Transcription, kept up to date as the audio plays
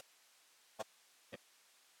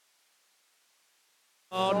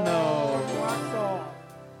Oh no. Wax off.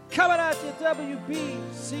 Coming at you,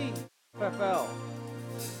 WBC FL.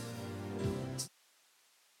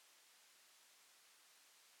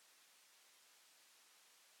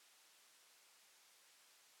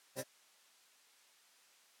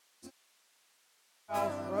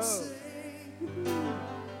 House Road.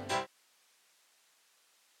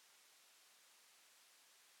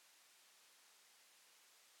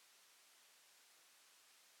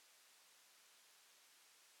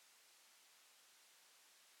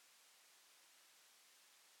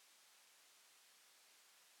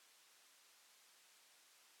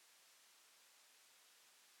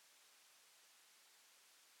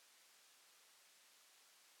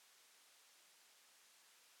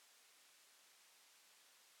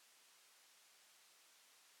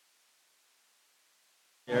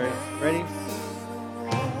 Jerry, ready?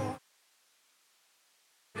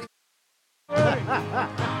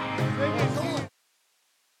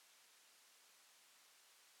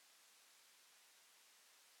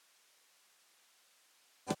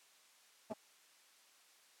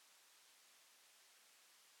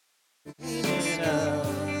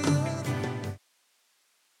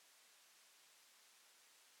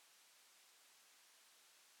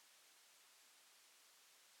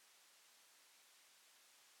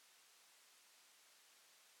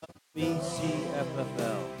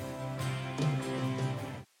 BCFFL.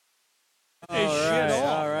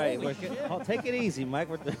 All right. Take it easy, Mike.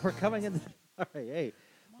 We're coming in. All right, hey,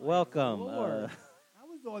 welcome. Lord. I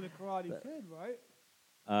was on the Karate Kid, right?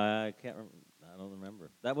 I can't. I don't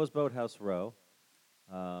remember. That was Boathouse Row.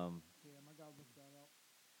 Damn, I gotta look that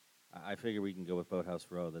up. I figure we can go with Boathouse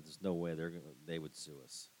Row. That there's no way they would sue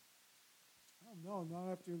us. I don't know.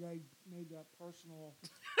 Not after they made that personal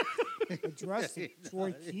address to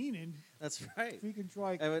Troy Keenan. That's right. If we can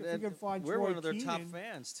try, I mean, if we can find we're Troy one of their top Keenan.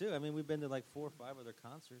 fans too. I mean, we've been to like 4 or 5 of their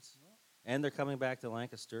concerts, and they're coming back to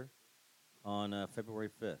Lancaster on February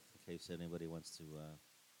 5th. In case anybody wants to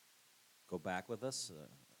go back with us.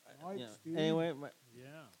 Right, Steve. Anyway,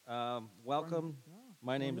 Yeah. welcome. Yeah,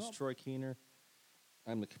 My name turn is up. Troy Keener.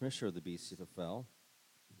 I'm the commissioner of the BCFL,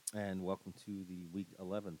 and welcome to the Week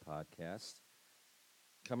 11 podcast.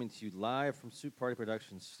 Coming to you live from Soup Party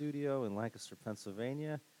Productions Studio in Lancaster,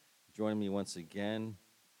 Pennsylvania. Joining me once again,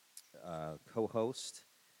 co-host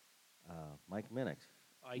Mike Minnick,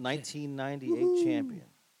 1998 champion.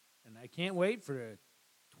 And I can't wait for the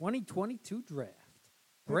 2022 draft.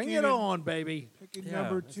 Bring Picking it it- on, baby. Picking Yeah,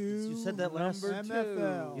 number that's- 2. you said that last- Number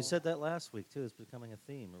MFL. You said that last week too. It's becoming a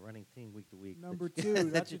theme, a running theme week to week. that- Number 2.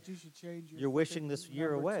 that That's you- what you should change your. You're wishing this freaking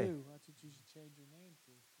year number away. 2. That's what you should change your name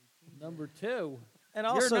to. Number 2. And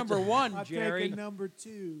You're also number 1, I'm Jerry. taking number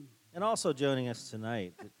 2. And also joining us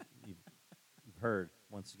tonight, that you've heard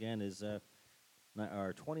once again, is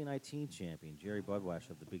our 2019 champion, Jerry Budwash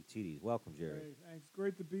of the Big Titties. Welcome, Jerry. Hey, thanks.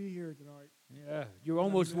 Great to be here tonight. Yeah, you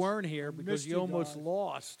almost missed- weren't here I because missed you you almost guys.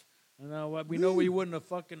 lost. And we know we wouldn't have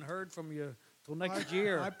fucking heard from you till next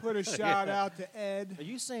year. I put a shout out to Ed. Are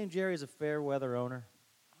you saying Jerry's a fair weather owner?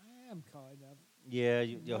 I am kind of. Yeah,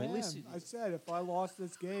 I at least am. I said if I lost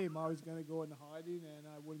this game, I was going to go into hiding and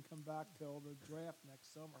I wouldn't come back till the draft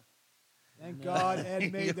next summer. Thank God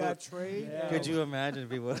Ed made that trade. Yeah. could you imagine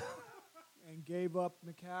people? And gave up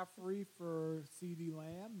McCaffrey for C.D.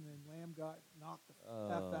 Lamb, and then Lamb got knocked the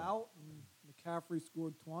F out, and McCaffrey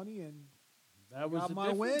scored 20, and that was got the my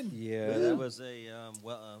difference. win. Yeah, that was a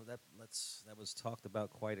that was talked about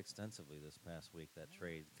quite extensively this past week. That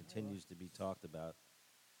trade continues to be talked about.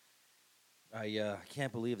 I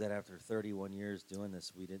can't believe that after 31 years doing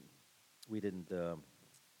this, we didn't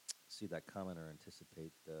see that coming or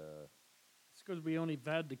anticipate. It's because we only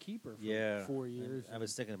had the keeper for 4 years. I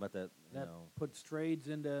was thinking about that. that puts trades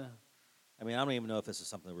into. I mean, I don't even know if this is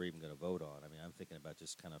something we're even going to vote on. I mean, I'm thinking about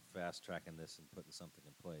just kind of fast tracking this and putting something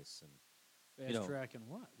in place. And Fast You know- tracking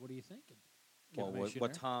what? What are you thinking? well, Commissioner?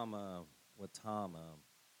 what Tom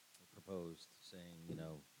proposed, saying,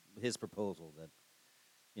 his proposal that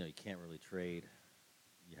you can't really trade.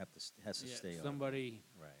 You have to has to Yeah, stay on. somebody,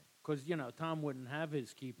 Right. because Tom wouldn't have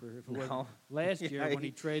his keeper if it No. wasn't last year Yeah, when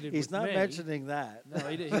he traded. He's with not me. mentioning that. No,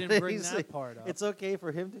 he didn't bring He's- that part up. It's okay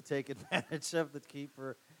for him to take advantage of the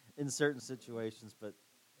keeper in certain situations, but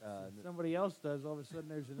Somebody else does. All of a sudden,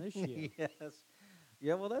 there's an issue. yes,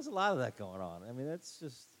 yeah. Well, there's a lot of that going on. I mean, that's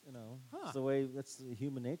just Huh. it's the way that's the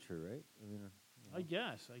human nature, right? I mean, I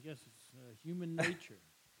guess it's human nature.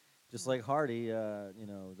 just like Hardy,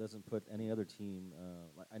 doesn't put any other team.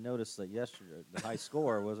 I noticed that yesterday the high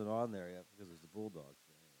score wasn't on there yet because it was the Bulldogs.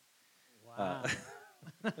 Wow.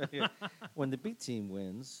 When the B team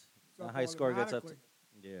wins, It's the up high score gets up to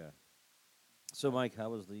automatically. yeah. So, Mike, how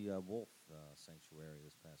was the wolf sanctuary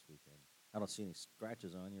this past weekend? I don't see any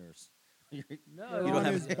scratches on you, or No, They're you don't on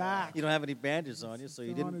have his any, back. you don't have any bandages on you, so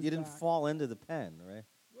They're on his you didn't back. fall into the pen, right?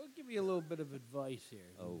 We'll give you a little bit of advice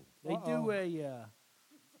here. Oh. They Uh-oh. do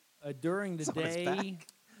a during the It's on his day. back.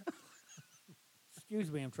 Excuse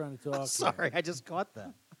me, I'm trying to talk. here. Sorry, I just caught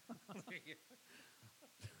that.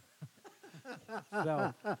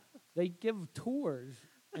 So they give tours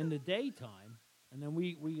in the daytime, and then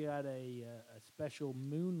we got a special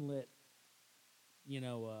moonlit,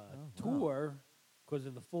 tour because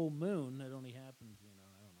of the full moon. It only happens, I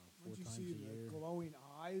don't know, 4 Once you times see a the year. glowing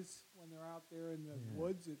eyes when they're out there in the Yeah.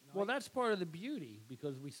 woods at night. Well, that's part of the beauty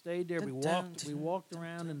because we stayed there. We Dun, dun, walked. dun, We walked dun,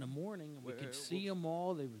 around dun. in the morning, and we could Where- see them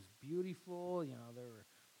all. They was beautiful.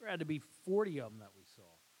 There had to be 40 of them that we saw.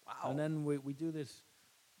 Wow. And then we do this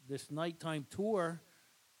nighttime tour,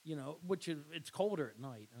 which it's colder at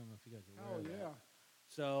night. I don't know if you guys are aware Oh of that. yeah,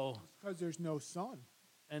 So it's because there's no sun.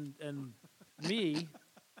 and me,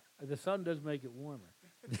 the sun does make it warmer.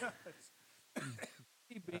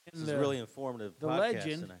 Me being This is the- really informative. the podcast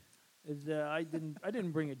legend tonight. is I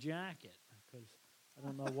didn't bring a jacket because I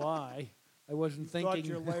don't know why. I You wasn't thought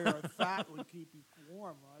thinking. your layer of fat would keep you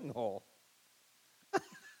warm, right? No.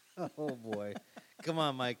 Oh boy, come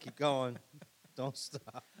on, Mike, keep going. Don't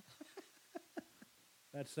stop.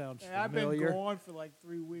 That sounds Hey, I've been familiar. gone for like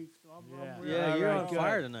 3 weeks, so I'm Yeah. really Yeah, All you're right, on good.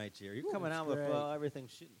 fire tonight, Jerry. You're Ooh, coming that's out with great. everything.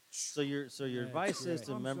 So your Yeah, advice that's is great.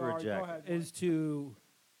 to I'm remember sorry, a go jacket. ahead. Is to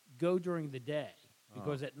go during the day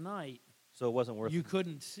because at night So it wasn't worth. you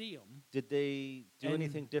couldn't see them. Did they do And-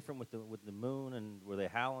 anything different with the moon, and were they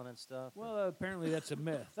howling and stuff? or- Well, apparently that's a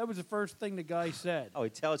myth. That was the first thing the guy said. Oh, he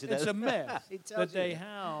tells you that. It's a myth He that tells you they that.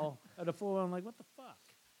 howl at a full. I'm like, what the fuck,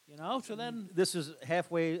 So then This is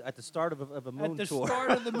halfway at the start of a moon at the tour.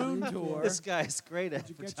 start of the moon tour, This guy's great Did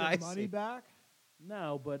you get advertising. your money back?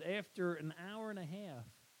 no, but after an hour and a half,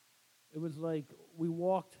 it was like we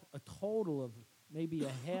walked a total of maybe a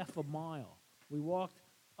half a mile. We walked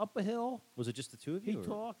up a hill. Was it just the two of He you? or-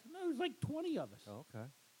 talked. No, it was like 20 of us. Oh, okay.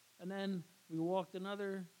 And then we walked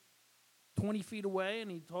another 20 feet away, and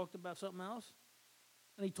he talked about something else.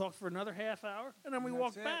 And he talked for another half hour, and then we And that's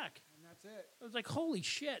walked it. back. And that's it. It was like, holy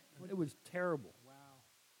shit. It was terrible. Wow.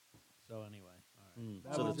 So anyway, all right. Mm.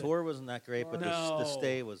 That So was the it. tour wasn't that great, but the No.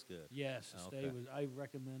 stay was good. Yes, the Oh, stay okay. was. I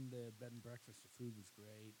recommend the bed and breakfast. The food was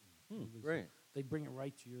great. and it was- Great. They bring it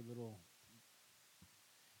right to your little.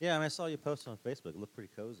 Yeah, I mean, I saw you post on Facebook. It looked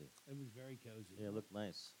pretty cozy. It was very cozy. Yeah, it looked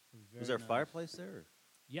nice. It was, Was very there a nice. fireplace there? or-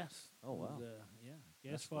 Yes. Oh, it was, wow. yeah,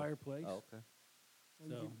 gas That's cool. fireplace. Oh, okay. Well,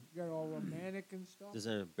 So- you got all romantic and stuff. Is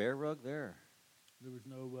there a bear rug there? There was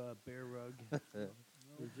no bear rug. No.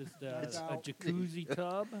 It was just That's a out. jacuzzi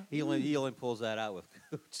tub. He only pulls that out with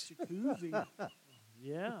Cooch. Jacuzzi.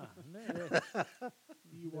 Yeah. There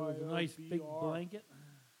was a nice big BYOBR. blanket.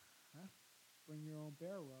 Bring your own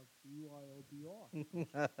bear rug.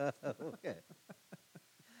 BYOBR. Okay.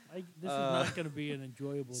 This is not going to be an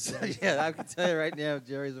enjoyable So, day. yeah, I can tell you right now,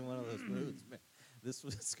 Jerry's in one of those moods, man. This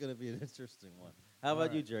was going to be an interesting one. How about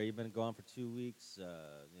All you, right. Jerry? You've been gone for 2 weeks.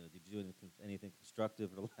 Did you do anything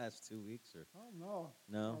constructive in the last 2 weeks, or Oh no.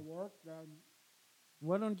 no? I worked and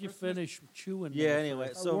Why don't you Christmas- finish chewing? Yeah, there anyway,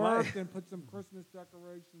 first? I So my- worked and put some Christmas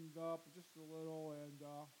decorations up, just a little, and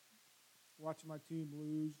watching my team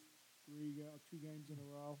lose 2 games in a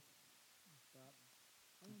row.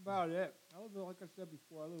 That's about it. I live, like I said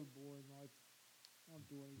before, I live a boring life. I don't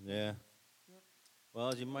do anything. Yeah. Yep. Well,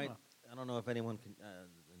 as you might, Huh. I don't know if anyone can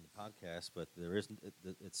in the podcast, but there isn't.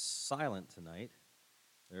 It's silent tonight.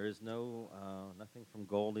 There is nothing from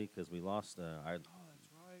Goldie because we lost Oh, that's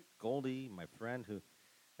right. Goldie, my friend, who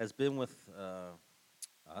has been with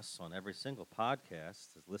us on every single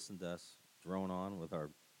podcast, has listened to us drone on with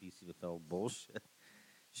our BCFL bullshit.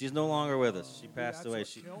 She's no longer with us. She Maybe passed that's away. what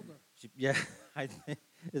She, killed her. yeah, I think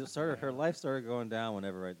it started. Her life started going down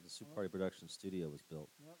whenever the Super Party Production studio was built.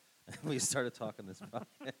 Yep. We started talking this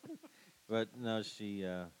podcast. But no, she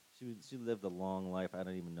lived a long life. I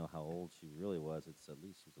don't even know how old she really was. She was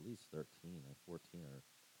at least 13 or 14,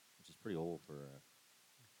 which is pretty old for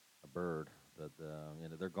a bird. But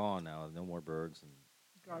they're gone now. No more birds. And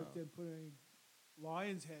You guys didn't put any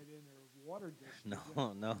lion's head in her water dish. did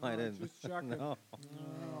no, you? no, I didn't. Just checking. No,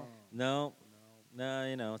 No.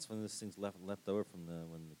 no, it's when this thing's left over from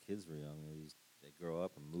when the kids were young. They grow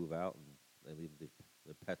up and move out, and they leave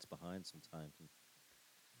their pets behind sometimes. And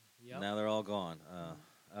Yep. now they're all gone.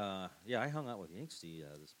 Yeah, I hung out with Yinksty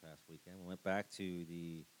this past weekend. We went back to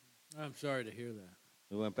the I'm sorry to hear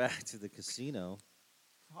that. casino,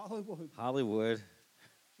 Hollywood. Hollywood.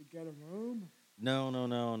 To get a room. No.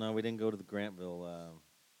 We didn't go to the Grantville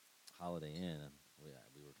Holiday Inn.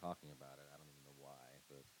 We were talking about it. I don't even know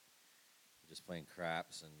just playing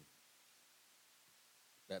craps and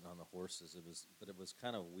betting on the horses. But it was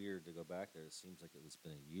kind of weird to go back there. It seems like it's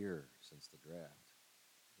been a year since the draft.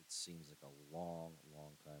 It seems like a long,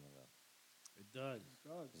 long time ago. It does. It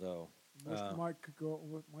does. So, Mike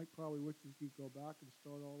probably wishes he could go back and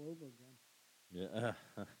start all over again.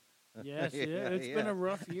 yeah, Yes, it's been a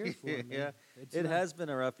rough year for him. Yeah, It's it not- has been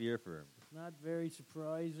a rough year for him. It's not very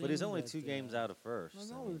surprising. But he's only that, 2 games out of first. I I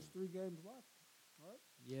know mean, there's 3 games left. Right?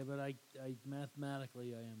 Yeah, but I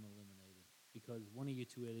mathematically I am eliminated because one of you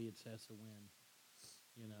two idiots has to win,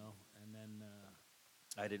 and then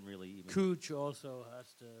I didn't really even. Cooch also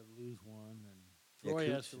has to lose one, and Yeah, Troy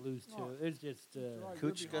has Cooch- to lose two. Oh. It's just That's right,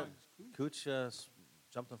 Cooch you're got- behind Cooch. Cooch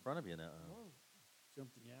jumped in front of you now. Whoa.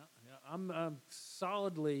 something. Yeah. I'm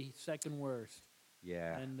solidly second worst,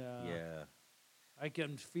 Yeah, and yeah. I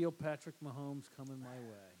can feel Patrick Mahomes coming my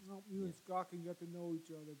way. Well, you and Scott can get to know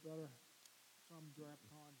each other better some draft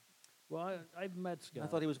time. Well, I've met Scott. I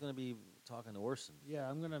thought he was going to be talking to Orson. Yeah,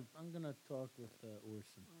 I'm gonna talk with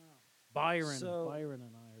Orson. Wow. Byron So- and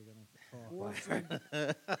I are gonna talk. Orson.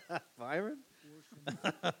 Byron?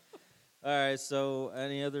 Orson. All right, so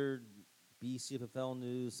any other BCFL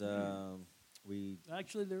news? We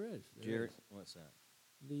Actually, there is. Jerry, what's that?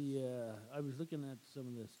 I was looking at some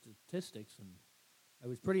of the statistics, and I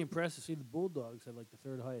was pretty impressed to see the Bulldogs had like the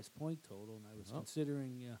 3rd highest point total, and I was Oh.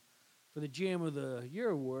 considering for the GM of the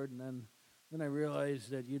Year award, and then I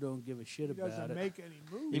realized that you don't give a shit He about doesn't it. make any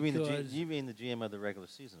moves. Because- You mean the GM of the regular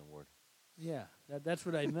season award? Yeah, that's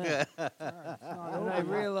what I meant. All right, it's not And over I yet.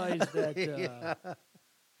 realized that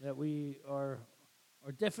that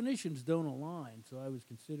our definitions don't align, so I was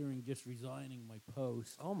considering just resigning my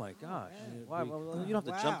post. Oh my gosh! man. Why? Well, you don't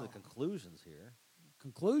have to jump to Wow. conclusions here.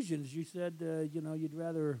 Conclusions, you said you'd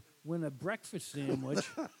rather win a breakfast sandwich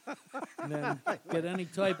than get any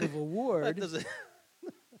type of That award. doesn't.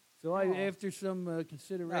 So after some No,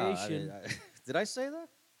 consideration, did I say that?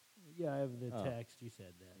 yeah, I have the Oh. text. You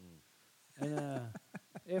said that, and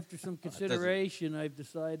after some doesn't- consideration, I've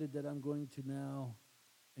decided that I'm going to now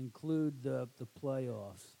include the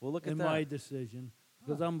playoffs Well, look at in that. my decision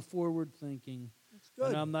because Huh. I'm forward thinking. It's good.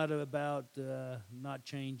 And I'm not about not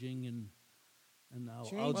changing, and I'll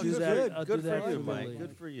Change do is that. good. I'll Good do for that you, for Mike. Lily.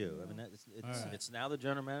 Good for you. I mean, All right. it's now the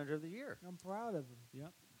general manager of the year. I'm proud of him.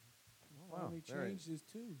 Yep. Wow, Finally very- changed his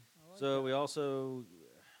tune. I like So that. we also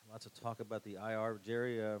lots of talk about the IR.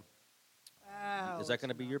 Jerry, is that let's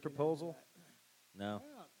gonna be not your get into proposal? that. no. I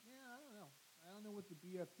don't know. I don't know what the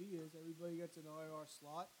BFD is. Everybody gets an IR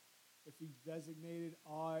slot. If he's designated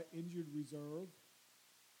injured reserve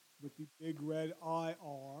with the big red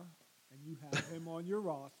IR, and you have him on your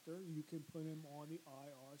roster, you can put him on the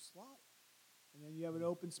IR slot. And then you have an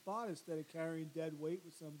open spot instead of carrying dead weight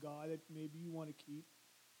with some guy that maybe you want to keep.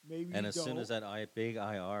 Maybe And you as don't. soon as that big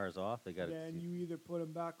IR is off, they got Then you either put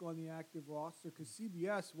him back on the active roster because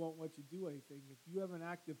CBS won't let you do anything. If you have an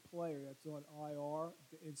active player that's on IR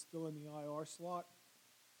and still in the IR slot,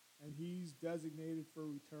 and he's designated for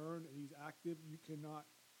return and he's active, you cannot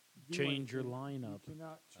do Change your anything. lineup. You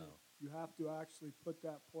cannot. Oh. You have to actually put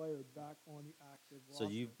that player back on the active So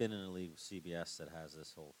roster. you've been in a league with CBS that has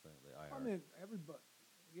this whole thing, the IR. I mean, everybody.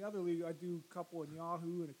 The other league, I do a couple in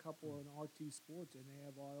Yahoo and a couple in RT Sports, and they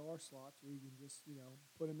have IR slots where you can just,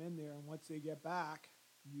 put them in there, and once they get back,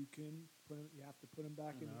 you can put them. You have to put them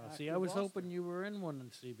back in the active See, I was roster. hoping you were in one in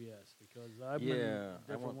CBS because I'm in Yeah, a I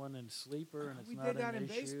different want- one in Sleeper, and it's We not did that an in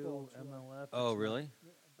issue. baseball, Troy. MLF. Oh, it's really? The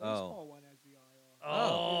baseball one has the IR.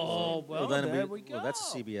 Oh, well, then there we go. Well, that's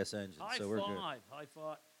a CBS engine, High so we're good. five. High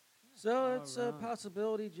five. So All it's a right.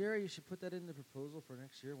 possibility, Jerry. You should put that in the proposal for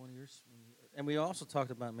next year. One of yours, and we also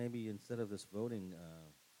talked about maybe instead of this voting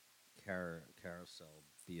carousel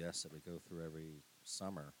BS that we go through every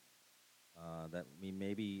summer, that we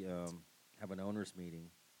maybe have an owners meeting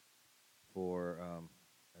for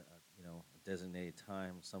a designated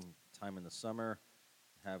time, some time in the summer.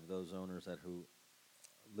 Have those owners who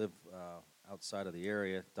live outside of the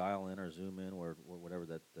area dial in or zoom in or whatever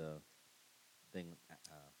that thing.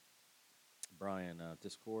 Brian,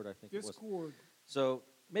 Discord, I think it was. Discord. So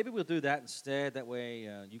maybe we'll do that instead. That way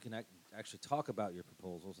you can actually talk about your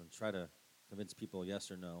proposals and try to convince people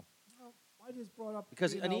yes or no. Well, I just brought up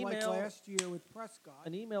Because an like email- last year with Prescott.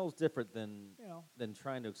 An email is different than you know,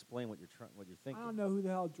 trying to explain what you're thinking. I don't know who the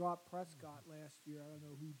hell dropped Prescott last year. I don't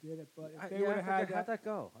know who did it, but if I- they yeah, would I have had forget- how'd that. that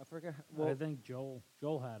go? I forget. I think Joel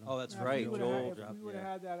had him. Oh, that's Now, right. If we would've Joel had, dropped. if we would have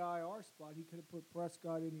Yeah. had that IR spot, he could have put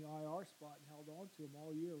Prescott in the IR spot and held on to him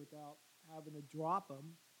all year without having to drop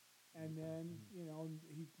him. And then,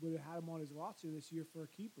 he would have had him on his roster this year for a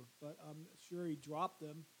keeper. But I'm sure he dropped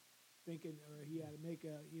him thinking, or he had to make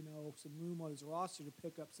some room on his roster to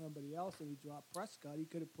pick up somebody else, and he dropped Prescott. He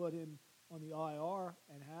could have put him on the IR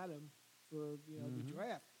and had him for the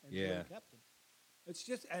draft, and Yeah. really kept him. It's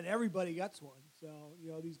just, and everybody gets one. So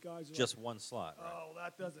these guys are Just like, one slot, right? oh,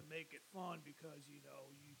 that doesn't make it fun because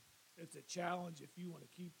it's a challenge if you want to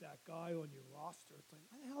keep that guy on your roster. It's like,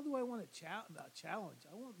 why the hell do I want to challenge?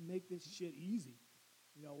 I want to make this shit easy.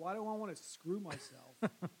 Why do I want to screw myself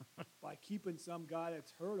by keeping some guy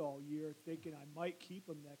that's hurt all year, thinking I might keep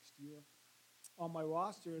him next year on my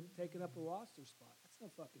roster and taking up a roster spot? That's no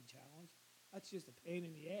fucking challenge. That's just a pain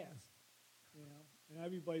in the ass. And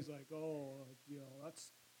everybody's like, oh,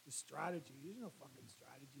 that's the strategy. There's no fucking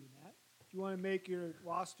strategy in that. Do you want to make your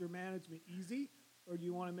roster management easy, or do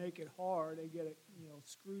you want to make it hard and get it,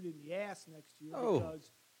 screwed in the ass next year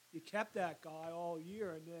because you kept that guy all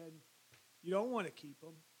year and then you don't want to keep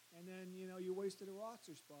him, and then you wasted a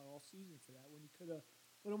roster spot all season for that when you could have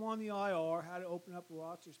put him on the IR, had to open up a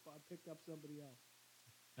roster spot, picked up somebody else.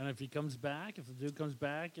 And if he comes back, if the dude comes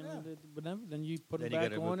back and Yeah. whatever, then you put Then him you back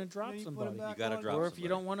gotta on move- and drop Then you put him somebody. back You gotta on, drop Or if you somebody.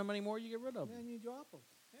 don't want him anymore, you get rid of and then him. you drop him.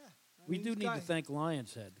 Yeah. We mean, do these need to guys- thank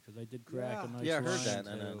Lions Head because they did crack Yeah. a nice Yeah, I heard Lions that,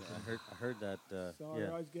 and Head. I heard that. Sorry,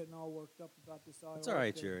 Yeah, I was getting all worked up about this IR it's all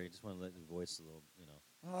right, thing. Jerry. Just want to let you voice a little.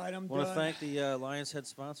 All right, I'm Want to done. thank the Lions Head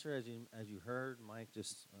sponsor, as you heard. Mike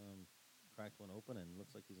just cracked one open, and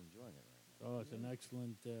looks like he's enjoying it right now. Oh, it's an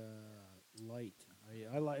excellent light.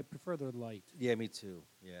 I prefer the light. Yeah, me too.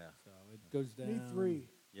 Yeah, So it goes down. Me three.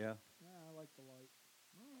 yeah. Yeah, I like the light.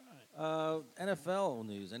 All right. NFL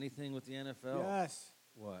news. Anything with the NFL? Yes.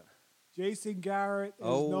 What? Jason Garrett is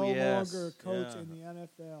Oh, no yes, longer a coach yeah. in the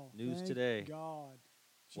NFL. News Thank today. God.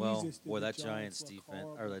 Well, Jesus, did boy, the that Giants look defense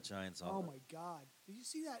or horrible. that Giants Oh offense. my God! Did you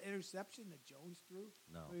see that interception that Jones threw?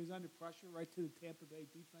 No. Where he was under pressure right to the Tampa Bay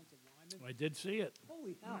defensive lineman. I did see it.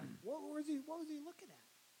 Holy hell! What was he looking at?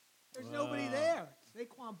 There's nobody there.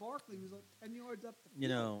 Saquon Barkley was like 10 yards up the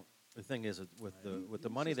field. The thing is with the He's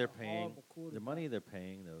money just they're a paying, horrible the quarterback. money they're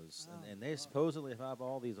paying those, Oh, and they God. supposedly have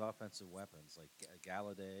all these offensive weapons like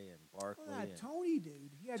Galladay and Barkley. Look at that and Tony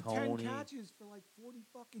dude. He had Tony. 10 catches for like 40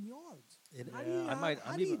 fucking yards. It- How do you-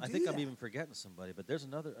 how do you I do think I'm that? even forgetting somebody, but there's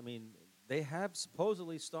another. I mean, they have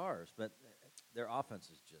supposedly stars, but their offense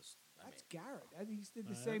is just. That's Garrett. He did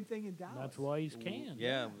the Yeah. same thing in Dallas. That's why he's canned.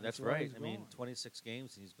 Yeah, Yeah, that's why right. he's I mean, gone. 26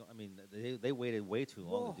 games, and he's gone. I mean, they waited way too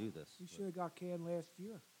long Whoa, to do this. He but- should have got canned last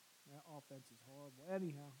year. That offense is horrible.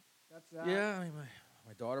 Anyhow, that's that. Yeah, I mean,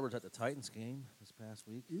 my daughter was at the Titans game this past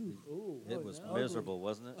week. Ooh. It Oh, was no. miserable,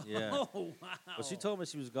 wasn't it? Yeah. Oh, wow. But she told me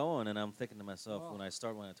she was going, and I'm thinking to myself, Oh. when I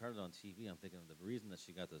turned it on TV, I'm thinking the reason that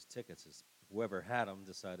she got those tickets is whoever had them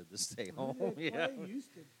decided to stay Who home. did they Yeah. play?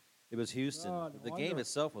 Houston. It was Houston. Oh, no The game wonder.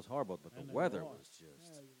 itself was horrible, but the And they weather lost. was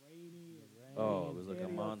just Yeah, rainy. And Oh, it was like a Tannehill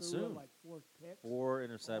threw, monsoon. Like 4 picks. 4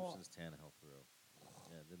 interceptions Tannehill threw.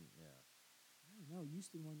 Yeah, didn't. Yeah. I don't know.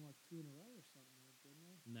 Houston won like 2 in a row or something, didn't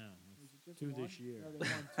they? No, Was it just 2 one? this year. No, they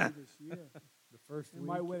won 2 this year. The first They week.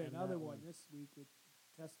 might win and another that one this week with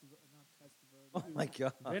not Testaverde. Oh my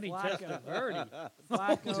God. Vinny Flacco. Testaverde.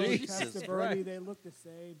 Flacco, Jesus Testaverde, Christ. they look the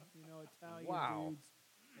same. Italian Wow. dudes.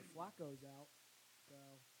 But Flacco's out. So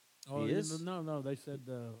Oh, He is? No. They said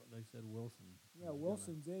Wilson. yeah, was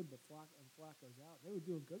Wilson's in, but Flacco's out. They were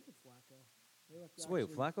doing good with Flacco. They left So wait,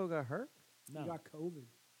 actually- Flacco got hurt? He Gonna. No, got COVID.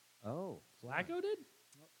 Oh, Flacco did.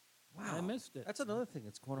 wow. I missed it. That's another thing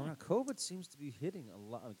that's going around. COVID seems to be hitting a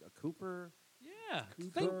lot. Cooper. Yeah.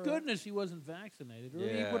 Cooper. Thank goodness he wasn't vaccinated, or he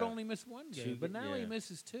Yeah. would only miss one game. 2 But now he yeah.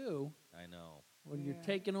 misses 2. I know. When you're Yeah.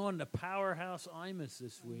 taking on the powerhouse Imus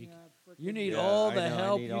this week, Yeah, frickin' you need Yeah, all I the know.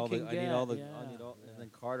 help I need you all can the, get. I need all the. yeah. I need all. Yeah. And then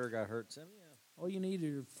Carter got hurt. So, yeah. All you need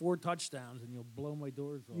are 4 touchdowns, and you'll blow my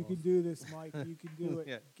doors off. You can do this, Mike. You can do it.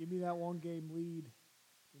 Yeah. Give me that 1-game lead.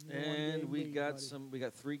 Give me the And 1-game we lead, got buddy. some. We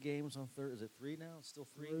got 3 games on Thursday. Is it 3 now? It's still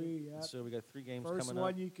 3. 3, yeah. So we got 3 games First coming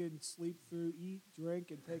one up. you can sleep through, eat, drink,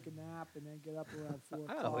 and take a nap, and then get up around 4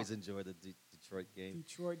 I o'clock. always enjoy the Detroit game.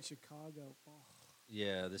 Detroit and Chicago. Oh.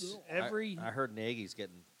 Yeah, this Every- I heard Nagy's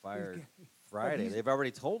getting fired But Friday. he's- They've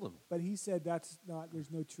already told him. But he said that's not. There's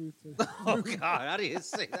no truth to. Oh God, how do you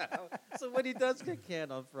say that? So when he does get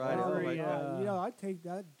canned on Friday, oh my Every, God. I take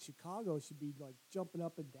that. Chicago should be like jumping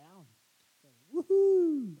up and down.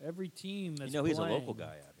 Woohoo! Every team that's He's a playing, local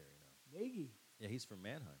guy out here. Nagy. Yeah, he's from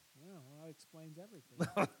Mannheim. Yeah, well, that explains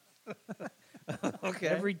everything. Okay.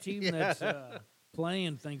 Every team Yeah. that's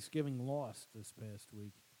playing Thanksgiving lost this past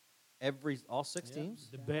week. All 6 Yeah. teams.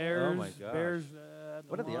 The Bears. my gosh. Bears. At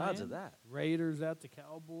What the are the odds of Lions, that? Raiders at the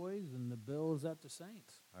Cowboys, and the Bills at the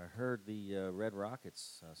Saints. I heard the Red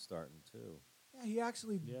Rockets starting too. Yeah, he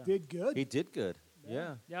actually Yeah. did good. He did good.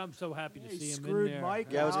 Yeah. Yeah, I'm so happy Yeah, to he see him in screwed there. Mike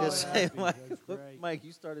Yeah, I was gonna out. say, Happy. Mike, That's great. Mike,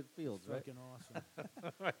 you started Fields, right? Fucking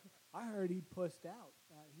awesome. I heard he pussed out.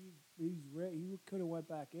 He could have went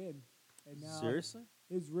back in, and now Seriously?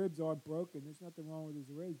 his ribs aren't broken. There's nothing wrong with his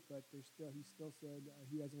ribs, but he still said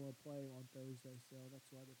he doesn't want to play on Thursday, so that's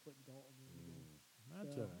why they're putting Dalton in again.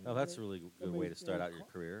 That's Yeah. all right. Oh, that's a really good way to start out your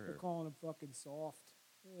career. They're Or calling him fucking soft.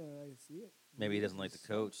 Yeah, I see it. maybe he is. doesn't like the He's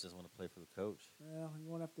coach, soft. doesn't want to play for the coach. Well, you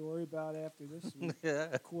won't have to worry about it after this week, Yeah.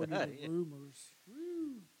 according to Yeah. rumors.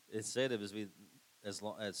 Woo. It said it was as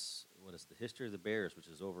long as what is the history of the Bears, which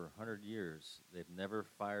is over 100 years, they've never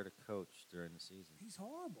fired a coach during the season. He's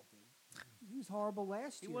horrible, dude. He was horrible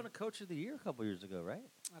last He year. won a Coach of the Year a couple years ago, right?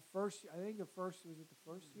 I think the first was it the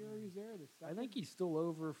first year he was there. The I second. think he's still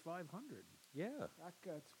over 500. Yeah.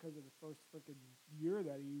 That's because of the first freaking year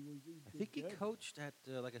that he was. I think he good. coached at,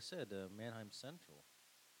 like I said, Mannheim Central.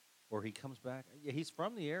 Or he comes back. Yeah, he's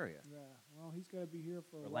from the area. Yeah, well, he's going to be here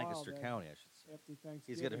for a Or while. Lancaster then, County, I should say. After Thanksgiving.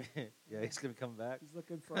 He's going to be, yeah, he's going to come back. He's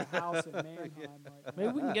looking for a house in Mannheim right now.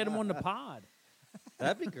 Maybe we can get him on the pod.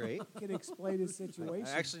 That'd be great. He can explain his situation.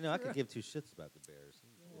 Actually, no, I could give two shits about the Bears.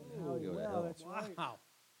 Yeah, He'll go to hell. that's right. Wow.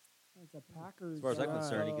 That's a Packers. As far as I'm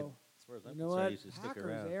concerned, he toe. could. As far as I'm You know concerned, what? he should stick Packers.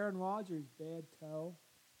 around. Aaron Rodgers, bad toe.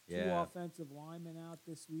 Two Yeah, offensive linemen out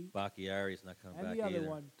this week. Bakhtiari's not coming And back the other either.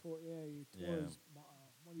 one tore. Yeah, he tore Yeah. his.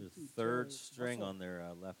 What Their did he third tear? string Muscle. on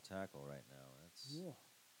their left tackle right now. That's Ugh.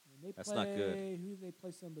 And they That's play, not good. Who they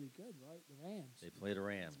play? Somebody good, right? The Rams. they play the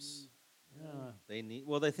Rams. Yeah. They need.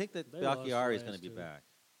 Well, they think that They lost the Bakhtiari's going last to be two. back.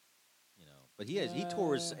 You know, but he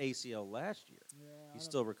tore his Yeah. ACL last year. Yeah, I He's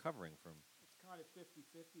don't- still recovering from. It's kind of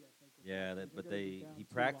 50-50, I think. with Yeah, that. but They're gonna be down he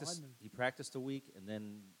two practiced. linemen. He practiced a week, and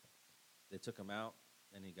then they took him out,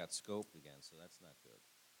 and he got scoped again. So that's not good.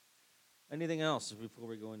 Anything else before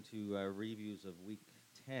we go into reviews of Week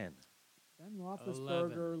 10? Ben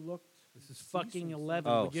Roethlisberger looked. This is fucking decent.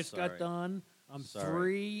 11. Oh, we just sorry. got done. I'm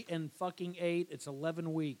Sorry. 3-8. It's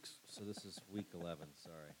 11 weeks. So this is Week 11.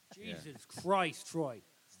 Sorry. Yeah. Jesus Christ, Troy.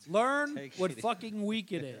 Learn Take what it easy. fucking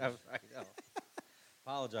week it is. I know.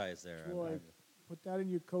 Apologize there. Troy, put that in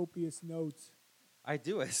your copious notes. I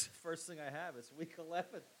do. It's the first thing I have. It's Week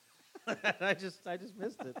 11. I just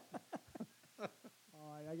missed it. All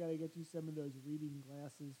right, I gotta get you some of those reading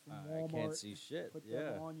glasses from I Walmart. can't see shit. Put them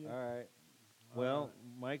Yeah. on you. All right. Well,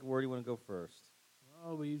 Mike, where do you want to go first?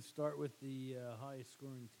 Well, we start with the highest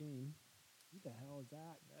scoring team. Who the hell is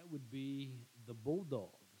that? That would be the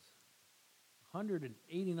Bulldogs.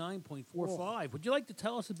 189.45. Would you like to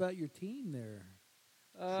tell us about your team there?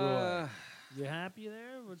 You happy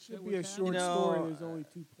there? Should be a short You know, story. There's only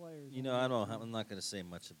two players. You on know, that I'm team. not going to say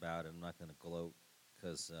much about it. I'm not going to gloat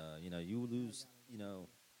because you lose. You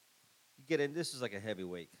get in. This is like a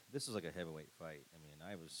heavyweight. This is like a heavyweight fight. I mean,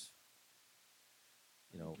 I was.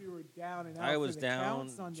 I think you were down and out I for was the down.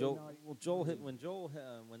 count Sunday Joel, night. well, Joel hit when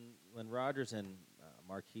Rogers and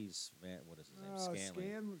Marquise what is his name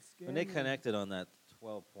Scanlon when they connected on that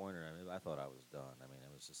 12-pointer. I mean, I thought I was done. I mean,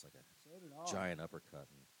 it was just like a So did I. giant uppercut.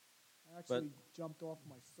 And, I actually jumped off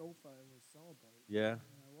my sofa and was celebrating. yeah,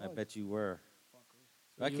 I I was. bet you were. Fuckers.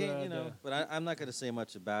 So I you can't, had, but I'm not going to say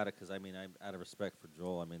much about it because I mean, I'm out of respect for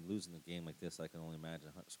Joel. I mean, losing a game like this, I can only imagine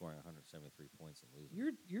scoring 173 points and losing.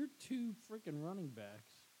 Your two freaking running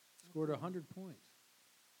backs scored 100 points.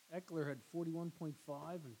 Eckler had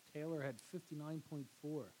 41.5 and Taylor had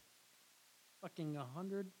 59.4. Fucking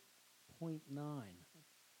 100.9.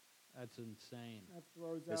 That's insane. That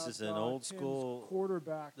throws This out, is an old Tim's school-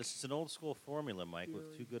 quarterback. This is an old school formula, Mike, with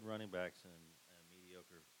Theory. two good running backs and a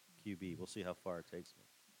mediocre QB. We'll see how far it takes me.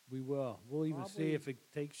 We will. We'll even see Probably- if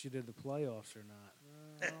it takes you to the playoffs or not.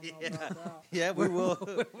 I don't know about that. Yeah, we will.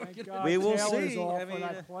 Thank God We will Taylor's see. off I when mean,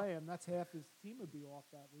 I play him. That's half his team would be off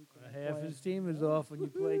that week. When I Half play his him. team is off when you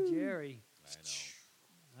play Jerry. I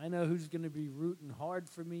know. I know who's going to be rooting hard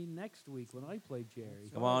for me next week when I play Jerry.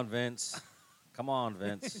 Come on, Vince. Come on,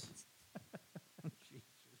 Vince.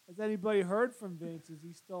 Has anybody heard from Vince? Is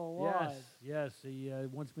he still alive? Yes. He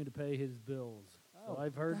wants me to pay his bills. Oh, So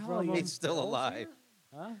I've heard the hell from he him. He's still Bills alive. here?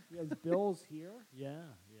 Huh? He has bills here. Yeah.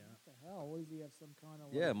 What the hell? What does he have? Some kind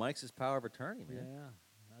of Yeah, like, Mike's his power of attorney, Yeah. man.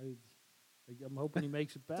 I'm hoping he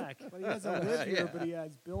makes it back. But he doesn't live here. Yeah. But he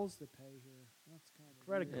has bills to pay here. That's kind of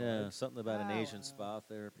Credit weird. card. Yeah, something about an Wow. Asian spa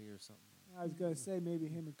therapy or something. I was gonna say maybe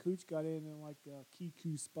him and Cooch got in like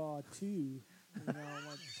Kiku Spa too. Like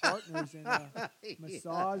partners in a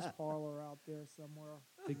massage parlor out there somewhere.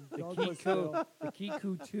 The Douglasville.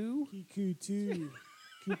 Kiku 2? Kiku too.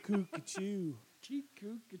 Cuckoo Kachu.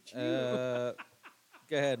 Kiku Kachu.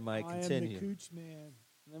 Go ahead, Mike. I am the Continue. Cooch man.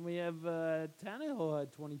 And then we have Tannehill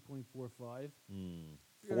had 20.45.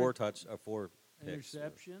 Four picks.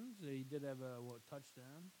 interceptions. He did have a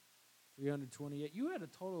touchdown, 328. You had a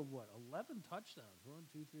total of what? 11 touchdowns. 1,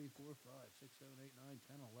 2, 3, 4, 5, 6, 7, 8, 9,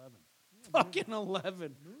 10, 11. Fucking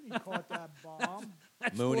 11. Mooney caught that bomb.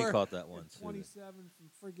 That's Mooney four- caught that one too. 27 from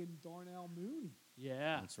friggin' Darnell Mooney.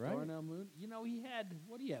 Yeah, That's right. Darnell Moon. You know, he had,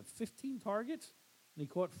 what do you have, 15 targets? And he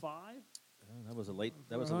caught 5? That was a late.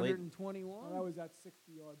 That for was a late. 121? Oh, that was that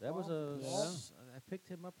 60-yard That was a. Yeah. I picked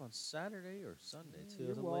him up on Saturday or Sunday too. It You're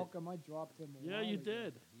was a late- welcome. I dropped him. A Yeah, while you ago.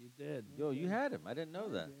 did. You did. Yo, you had him. I didn't know I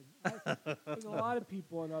that. did. There's a lot of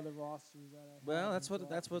people on other rosters that I. Well, haven't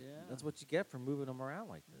dropped. Yeah. that's what you get for moving them around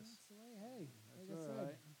like this. That's the way. Hey, That's like I all said,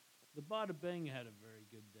 right. The Bada Bing had a very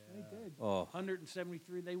good day. they did. Oh,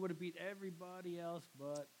 173. They would have beat everybody else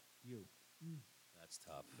but you. that's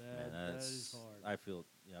tough, That- man. that That's, is hard. I feel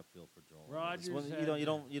for Joel. Rogers It's when had-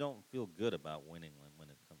 you don't feel good about winning when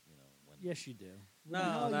it comes. When Yes, you do. What the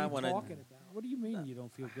hell not are you when it- talking about? What do you mean you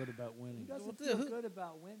don't feel good about Who winning? doesn't Well, feel who- good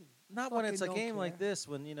about winning? not when it's a Fucking game don't like care. this.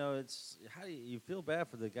 When it's how do you feel bad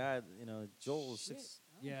for the guy. Joel is Shit, six.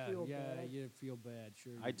 I don't Yeah, feel yeah, bad. you feel bad.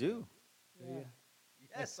 Sure, I you do. Do Yeah. you?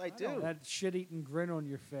 Yes, I don't- do. That shit-eating grin on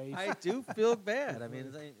your face I do feel bad. I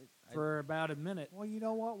mean, for about a minute. Well, you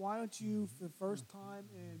know what? Why don't you, for the first time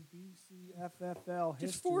in BCFFL history,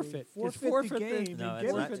 Just forfeit. forfeit, Just forfeit the game No, and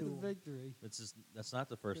it's give not- it Forfeit to the 'em. victory. that's not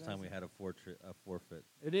the first Did I time we say- had a forfeit.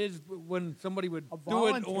 It is when somebody would A do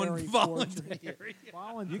it on voluntary voluntary.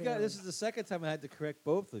 Voluntary. You got this is the second time I had to correct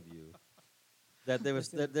both of you. That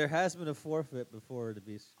Listen. there has been a forfeit before the I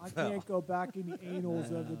BCFL. can't go back in the annals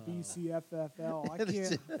of the BCFFL.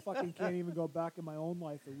 I can't even go back in my own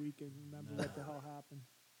life a week and remember what the hell happened.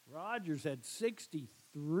 Rogers had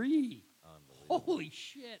 63. Unbelievable. Holy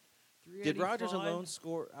shit. Did Rogers 385.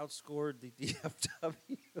 alone outscored the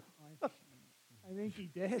DFW? I think he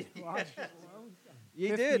did. Roger alone.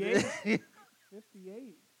 You did.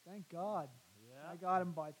 58. Thank God. Yeah. I got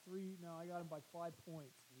him by 3. No, I got him by 5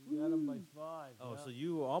 points. You got him by 5. Oh, yeah. so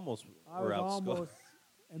you almost I were was outscored. almost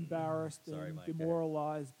embarrassed Sorry, and Mike.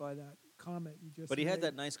 demoralized by that comment you just But he had made.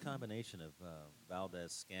 that nice combination of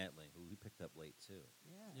Valdez Scantling, who he picked up late too.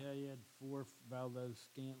 Yeah. Yeah, he had 4 Valdez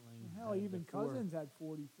Scantling. Hell, had the even 4. Cousins had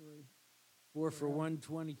 43. 4 for Yeah.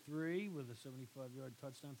 123 with a 75-yard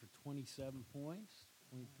touchdown for 27 points.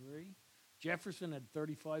 23. Jefferson had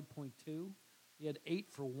 35.2. He had 8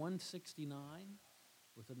 for 169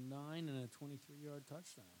 with a 9 and a 23-yard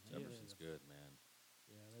touchdown. Jefferson's yeah, good, man.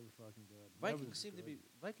 Yeah, they were fucking good. That Vikings was seem to good.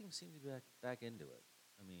 be back into it.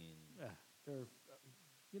 I mean, Yeah, they're.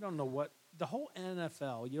 You don't know what the whole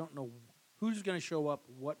NFL. You don't know who's going to show up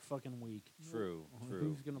what fucking week. true.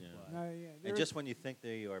 Who's going to yeah. play? No, yeah, And there's, just when you think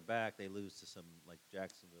they are back, they lose to some like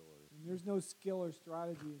Jacksonville or. and there's no skill or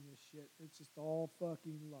strategy in this shit. It's just all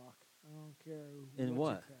fucking luck. I don't care. In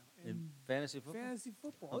what? what? You count. In fantasy football. fantasy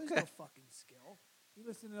football. Okay. There's no fucking skill. You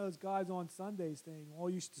listen to those guys on Sundays saying, "Oh,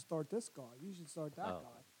 you should start this guy. You should start that Oh.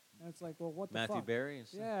 guy." And it's like, well, what the Matthew fuck? Berry and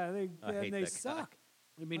stuff. Yeah, they I hate and they that guy. suck.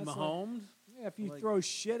 You mean That's like- Mahomes? Yeah, if you Like- throw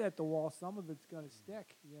shit at the wall, some of it's gonna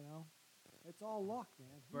stick. You know, it's all luck, man.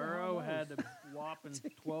 Who the hell Burrow knows? had a whopping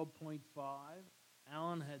 12.5.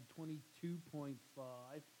 Allen had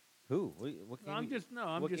 22.5. Who? What game? I'm you- just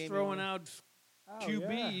what game you throwing on? out Oh,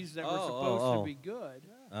 QBs that Oh, were oh, supposed oh. to be good.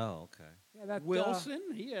 Yeah, Oh, okay. yeah that Wilson,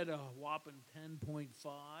 he had a whopping 10.5.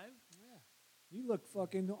 Yeah. He looked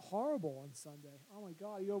fucking horrible on Sunday. Oh my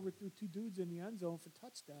God, he overthrew 2 dudes in the end zone for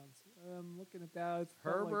touchdowns. I'm looking at that. It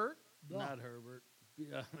felt like- Herbert, Ugh. not Herbert.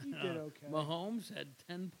 Yeah, He did okay. Mahomes had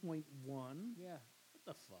 10.1. yeah, What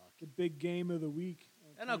the fuck? the big game of the week.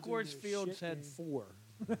 And of turns course, into a Fields shit had game. 4.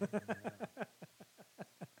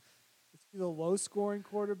 Is he the low-scoring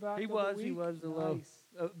quarterback? He of was. The He week? was the low. Nice.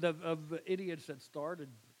 Of the idiots that started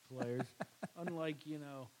players, unlike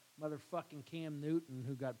motherfucking Cam Newton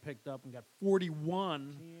who got picked up and got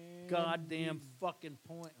 41 Cam goddamn Newton. fucking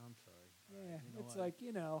point. I'm sorry. Yeah, You know it's what? like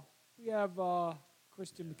we have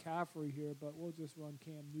Christian McCaffrey here, but we'll just run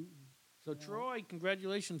Cam Newton. So Yeah. Troy,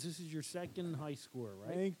 congratulations! This is your second high score, I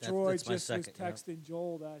right? think That's- Troy that's my just was second, yeah. texting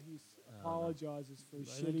Joel that he no. apologizes for his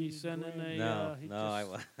I shitty. think he's sending grin. a- No, he no, I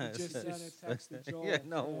just- was. He just sent a text to Joel. Yeah,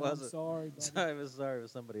 no, it saying, wasn't. I'm sorry, buddy. Sorry, it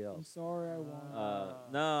was somebody I'm else. sorry I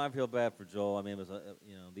won. No, I feel bad for Joel. I mean, it was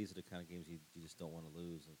these are the kind of games you just don't want to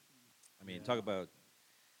lose. I mean, Yeah. talk about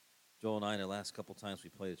Joel and I. The last couple times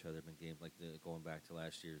we played each other have been games like going back to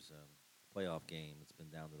last year's playoff game. It's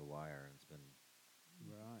been down to the wire, and it's been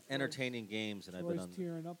Right. entertaining games. And Troy's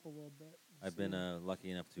tearing up a little bit. I've been lucky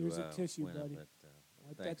enough to Here's a tissue, win buddy. it. But,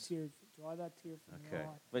 Wipe that thanks. tear. Dry that tear from your Okay,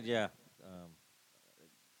 eye. but yeah,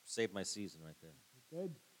 saved my season right there.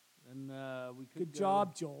 Good. And we could Good go,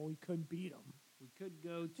 job, Joel. He couldn't beat him. We could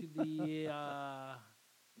go to the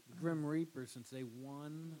Grim Reaper since they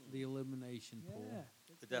won the elimination Yeah. pool,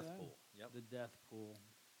 good The for death them. pool. Yep. the death pool.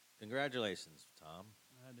 Congratulations, Tom.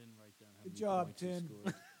 I didn't write down how Good many job, points he Tim.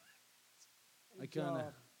 scored. I Good kind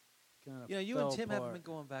of, job. You know, you and Tim haven't apart. been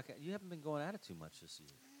going back. You haven't been going at it too much this year.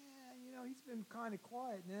 Yeah, he's been kind of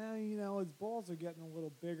quiet now. His balls are getting a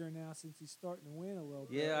little bigger now since he's starting to win a little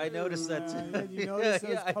bit. Yeah, I noticed that too. And you notice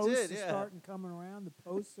those Yeah, I posts did, are yeah. starting coming around. The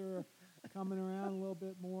posts are coming around a little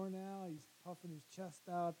bit more now. He's puffing his chest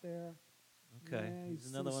out there. Okay, Yeah, he's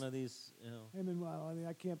he's another so one of these. You know,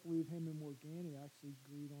 I can't believe him and Morgani actually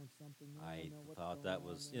agreed on something. I I don't know what's thought going that on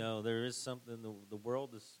was. there. You know, there is something. The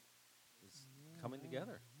world is Yeah, coming yeah,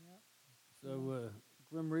 together. yeah. So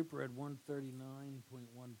Grim Reaper had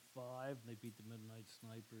 139.15. They beat the Midnight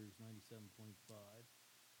Snipers 97.5.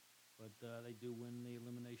 But they do win the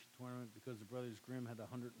elimination tournament because the Brothers Grimm had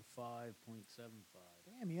 105.75.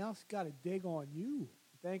 Damn, he also got a dig on you.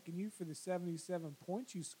 Thanking you for the 77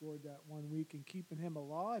 points you scored that one week and keeping him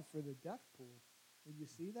alive for the death pool. Did you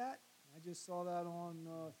see that? I just saw that on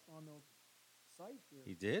the site here.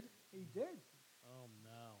 He did. He did. Oh,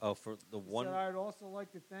 no. Oh, for the He one. said, I'd also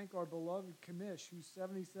like to thank our beloved Kamish, whose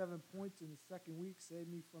 77 points in the second week saved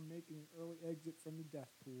me from making an early exit from the death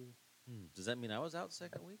pool. Does that mean I was out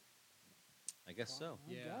second week? I guess so.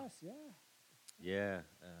 I guess, yeah. Yeah,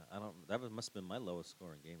 I don't. Must have been my lowest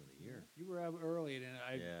scoring game of the year. You were out early, and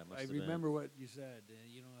Yeah, it must I have been. remember what you said.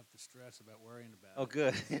 You don't have to stress about worrying about Oh, it.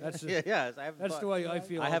 good. That's yeah, yes, I haven't. That's thought, the way I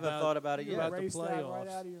feel. I haven't about thought about it You yet. about the erased that right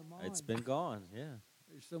playoffs. out of your mind. It's been gone. Yeah.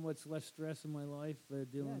 There's so much less stress in my life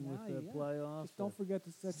dealing with now the you- playoffs. Just don't forget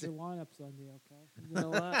to set your lineup Sunday, okay? You know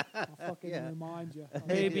what? I'll fucking Yeah. remind you.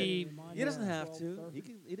 Maybe- He doesn't have to.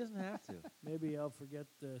 12:30. He doesn't have to. Maybe I'll forget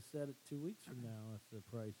to set it 2 weeks from now if the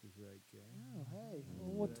price is right, Jay. Oh, hey. Mm.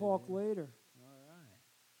 Well, we'll talk later. All right.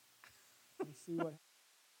 We'll see what.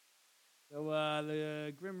 So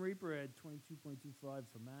the Grim Reaper had 22.25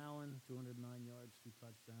 from Allen, 209 yards, 2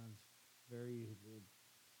 touchdowns. Very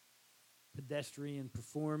pedestrian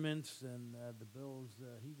performance, and the Bills.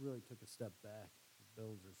 He really took a step back. The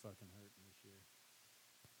Bills are fucking hurting this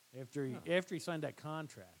year. After he signed that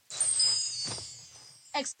contract.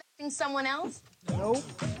 Expecting someone else? Nope.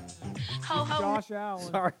 Ho ho. Josh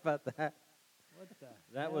Allen. Sorry about that. What the?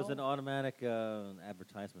 That was an hell? automatic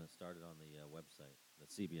advertisement that started on the website, the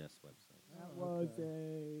CBS website. That Oh, was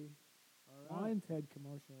okay. a Lions Head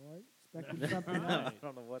commercial, right? Expecting something Right. else. I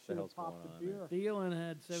don't know what the Should hell's have going popped on. the there. beer. Thielen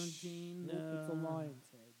had 17. Nope, it's a Lions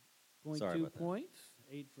Head. Sorry 0.2 about that. points,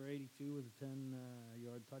 8 for 82 with a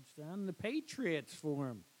 10-yard touchdown. And the Patriots for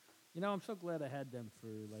him. You know, I'm so glad I had them for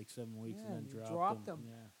like 7 weeks Yeah, and and then you dropped dropped them. them.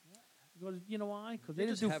 Yeah. Because you know why? Because they You're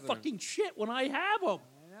didn't just do having a- fucking shit when I have them.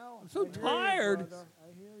 I know. I'm so I hear you, tired. brother.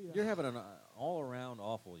 I hear you. You're having an all-around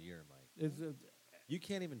awful year, Mike. You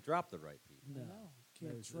can't even drop the right people. No. No.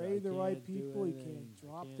 Can't There's- trade I the right can't do people. You anything. can't I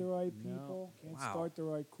drop can't- the right no. people. Can't Wow. start the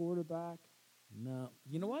right quarterback. No.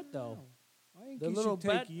 You know what, though? No. I think The you little should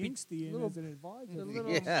take bet be- Yinksty in little- as an advisor. the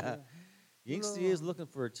little- Yeah. Yinksty Little- is looking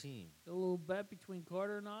for a team. The little bet between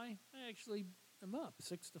Carter and I actually am up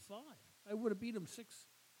 6-5. I would have beat him six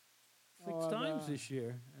Oh, times no. this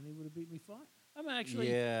year, and he would have beat me 5. I'm actually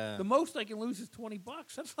Yeah. the most I can lose is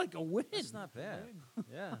 $20. That's like a win. That's not bad.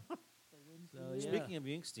 Yeah. So, Yeah. yeah. Speaking of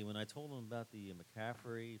Yinksty, when I told him about the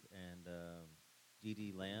McCaffrey and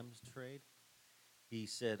D.D. Lamb's trade, he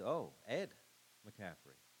said, "Oh, Ed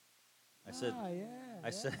McCaffrey." I said, yeah. I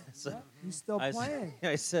said, yeah. He's still I playing.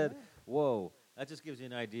 said, I said, Yeah. "Whoa, that just gives you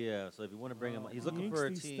an idea." So if you want to bring him, he's looking for a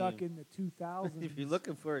Yingsty's team. stuck in the 2000s. If you're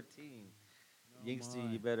looking for a team, Yinksty,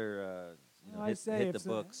 my. you better I hit, say hit if the so-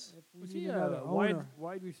 books. If we Was need he another a wide, owner.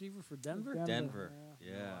 wide receiver for Denver? Denver.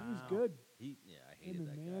 Yeah. He was Wow. good. I hated Him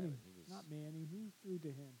that and guy. Manning. He was Not Manning. Who threw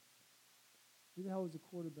to him? Who the hell was the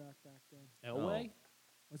quarterback back then? Elway?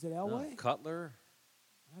 Was it no, Elway? Cutler.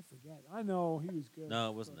 I forget. I know he was good. No,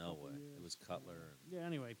 it for wasn't a couple Elway. years. It was Cutler. Yeah,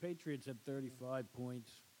 anyway, Patriots had 35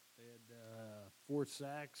 points. They had 4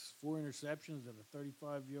 sacks, 4 interceptions, and a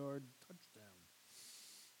 35-yard touchdown.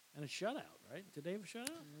 And a shutout, right? Did they have a shutout?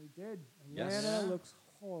 Yeah, he did. Yes. Atlanta looks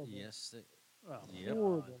horrible. Yes, they, Oh, Yep.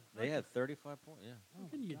 Horrible. they had 35 points. Yeah. Oh,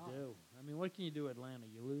 What can my you God. do? I mean, what can you do, Atlanta?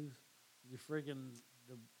 You lose. You friggin'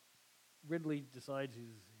 the Ridley decides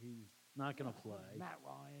he's not going to play. Matt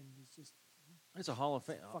Ryan is just It's a Hall of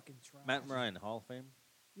Fame. fucking trash. Matt Ryan, Hall of Fame.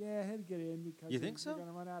 Yeah, he'll get in because You think they're so? going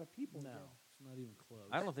to run out of people. No, again. it's not even close.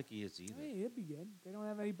 I don't think he is either. Hey, he'll be in. They don't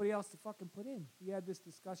have anybody else to fucking put in. We had this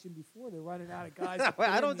discussion before. They're running out of guys. to put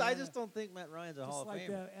I in don't. the I NFL. just don't think Matt Ryan's a Hall Just of like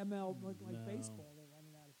Famer. ML, like No. baseball, they're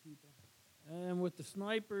running out of people. And with the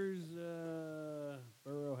Snipers,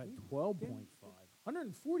 Burrow had 12.5.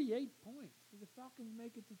 148 points. Did the Falcons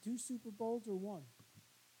make it to 2 Super Bowls or 1?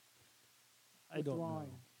 I with don't Ryan?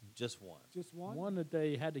 know. Just one. Just one? One that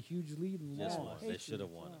they had a huge lead and Just Oh, one. lost. They should have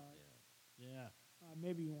Patriots, won it. all right. Yeah. Yeah.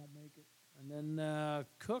 Maybe you won't make it. And then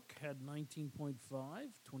Cook had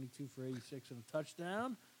 19.5, 22 for 86 and a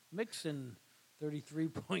touchdown. Mixon,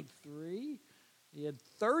 33.3. He had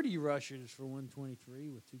 30 rushes for 123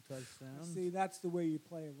 with 2 touchdowns. See, that's the way you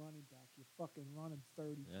play a running back. You fucking run him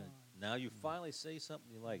 30 Yeah. times. Now you finally say something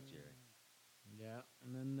you like, Jerry. Yeah.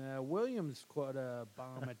 And then Williams caught a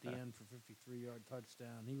bomb at the end for 53-yard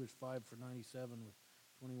touchdown. He was 5 for 97 with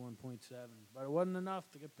 21.7. But it wasn't enough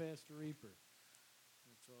to get past the Reaper.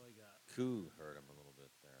 That's all I got. Koo hurt him a little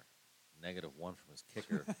bit there. -1 from his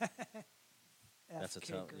kicker. That's a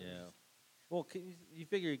tough. F-kickers. Yeah. Well, you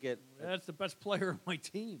figure you get. That's the best player on my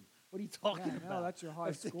team. What are you talking Yeah, about? no, that's your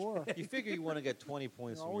high score. You figure you want to get 20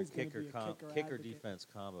 points You're from your always gonna kicker be a kicker kicker advocate. defense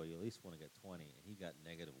combo. You at least want to get 20, and he got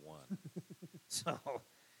 -1. So,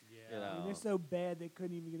 Yeah. you I mean, know. they're so bad they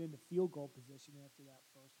couldn't even get into field goal position after that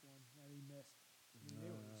first one that he missed. I mean,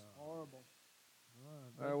 it was horrible.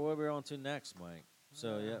 All right, what are we on to next, Mike?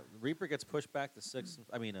 So yeah, Reaper gets pushed back to 6.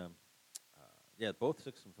 I mean, yeah, both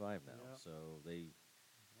 6 and 5 now. Yeah. So they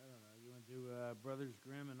I don't know. You want to do Brothers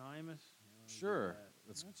Grimm and Imus? You wanna do sure. that?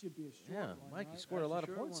 Let's, That should be a short yeah, one, Mike, right? you scored a That's a lot of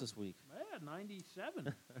short points one. this week. Yeah, 97.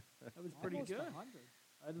 That was pretty Almost good. 100.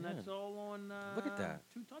 And Yeah. that's all on Look at that.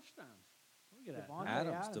 2 touchdowns. Look at that. Devontae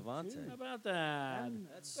Adams, too. Devontae. How about that? And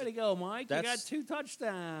That's- Way to go, Mike. You got that's- 2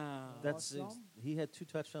 touchdowns. That's Awesome. he had 2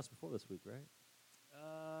 touchdowns before this week, right?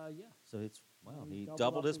 Yeah. So it's wow, He he doubled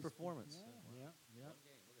doubled up his his- performance. yeah. Yeah.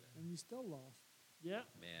 And you still lost. Yeah.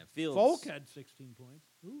 Man, Fields. Volk had 16 points.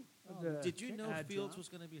 Who? Did you know Ad Fields drop. was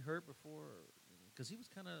going to be hurt before? Because he was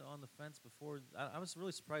kind of on the fence before. I was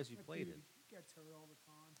really surprised he played it. He gets hurt all the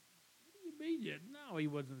time. What do you mean? No, he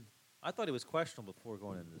wasn't. I thought he was questionable before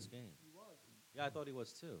going into this game. He was. Yeah, I thought he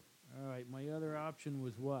was too. All right, my other option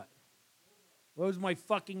was what? What was my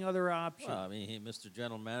fucking other option? Well, I mean, he, Mr.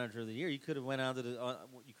 General Manager of the Year. You could have went out to the.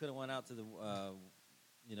 You could have went out to the.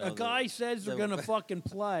 You know, a guy says they're the- going to fucking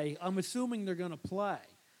play. I'm assuming they're going to play.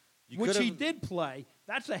 you Which could he have- did play.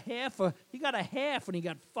 That's a half. He got a half, and he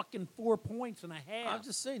got fucking 4 points and a half. I'm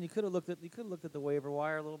just saying, you could have looked at. You could have looked at the waiver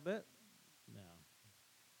wire a little bit. no.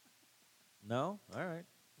 No, all right.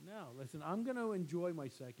 No, listen, I'm going to enjoy my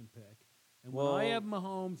second pick. And Well, when I have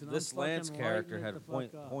Mahomes and This I'm fucking Lance character lighting it had the a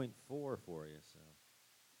point, fuck up, 0.4 for you, so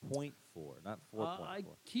 0.4, not 4.4. I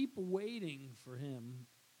keep waiting for him,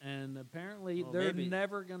 and apparently Well, they're maybe-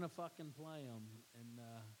 never going to fucking play him. And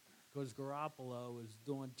because Garoppolo is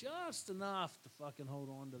doing just enough to fucking hold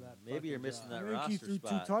on to that. Maybe you're fucking missing job. that I think he roster threw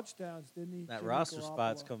spot. 2 touchdowns, didn't he? That Jimmy roster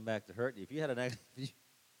spot's Garoppolo? coming back to hurt you. If you had an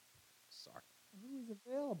sorry, Who was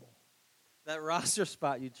available? that roster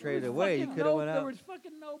spot you There traded was away, you fucking could have went There out. was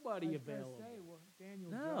fucking nobody I was gonna available. Say, well,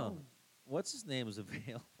 Daniel No. Jones, What's his name is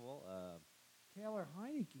available? Taylor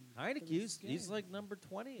Heineke. for Heineke, this he's game. like number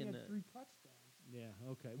 20 He in had the. 3 touchdowns. Yeah,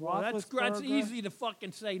 okay. Well, that's Roethlisberger- easy to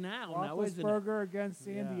fucking say now, isn't it? Roethlisberger against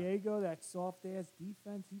San Yeah. Diego, that soft ass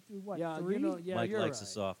defense. He threw what? Yeah, 3? you know, yeah, Mike you're likes right.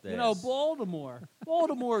 a soft ass. You know,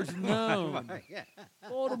 Baltimore's known.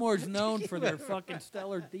 Baltimore's known for their fucking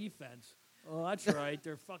stellar defense. Oh, that's right.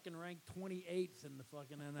 They're fucking ranked 28th in the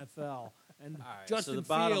fucking NFL. And right, so Justin the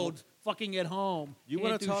bottom- Fields fucking at home. You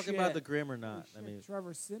want want to talk about the Grim or not? I mean,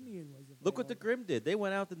 Trevor Simeon was available. look what the Grim did. They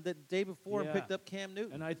went out the day before Yeah. and picked up Cam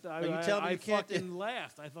Newton. And I thought, Are you telling me I you can't do- fucking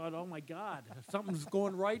laughed. I thought, oh my God, something's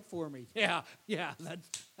going right for me. Yeah,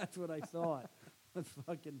 that's what I thought. That's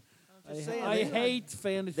fucking. I'm just saying, I they- hate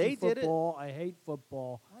fantasy they did it. football. I hate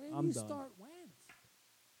football. Why didn't I'm you done. start Wentz?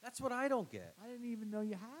 That's what I don't get. I didn't even know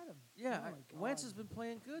you had him. Yeah, Oh my Wentz God. has been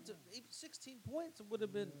playing good. So 16 points, it would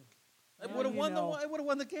have been. It Well, would have you won know- the. It would have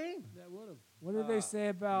won the game. That would have. What did they say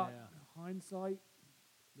about yeah. hindsight?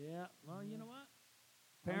 Yeah. Well, you know what?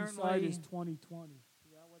 Hindsight Apparently, is 2020.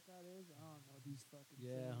 Is that what that is? I don't know these fucking.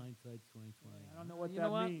 yeah, things. hindsight's 2020. I don't know what You that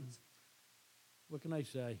know what? means. What can I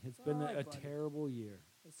say? It's It's been all a right, buddy. terrible year.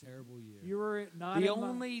 Listen, Terrible year. If you were not The in my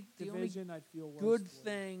only division, I'd feel worse good for you.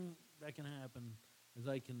 thing that can happen is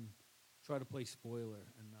I can try to play spoiler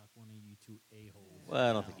and knock one of you two a-holes. Well,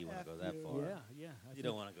 I don't think you want to go that F you. far. Yeah. You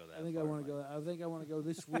don't want to go that I think far. I want to Mike. go. I think I want to go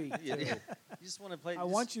this week. Yeah, too. yeah. You just want to play. I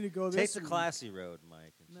want you to go Take this the week. classy road,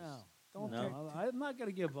 Mike. and No, Don't No? take- no, I'm not going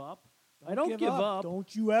to give up. Don't I don't give up.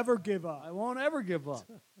 Don't you ever give up. I won't ever give up.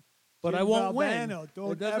 But I Jim won't win. Valvano,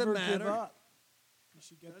 Don't it doesn't ever matter. give up. You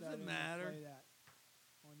should get that Doesn't in matter. and play that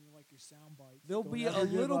on your like your sound bites. There'll Don't be a ever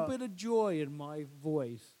give little up. bit of joy in my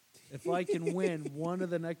voice if I can win one of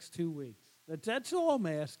the next 2 weeks. That's all I'm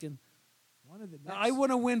asking. One of the next. I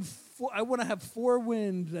want to win. I want to have 4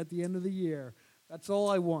 wins at the end of the year. That's all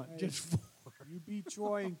I want. Hey. Just 4. You beat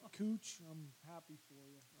Troy and Cooch. I'm happy for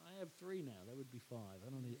you. I have 3 now. That would be 5.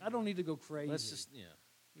 I don't need to go crazy. Let's just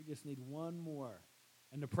We just need one more.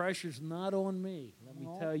 And the pressure's not on me. Let me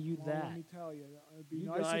Well, tell you well, that. Let me tell you, it'd be You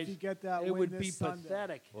nice guys, if you get that it win would this be Sunday.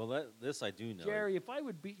 pathetic. Well, this I do know. Jerry, if I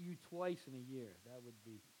would beat you twice in a year, that would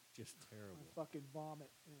be just I terrible. fucking vomit.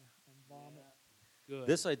 Yeah, and vomit. Good.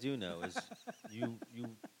 This I do know is you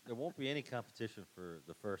there won't be any competition for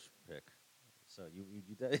the first pick. So you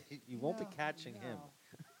won't be No, catching him. no.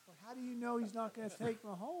 But how do you know he's not going to take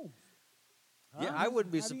Mahomes? Yeah, I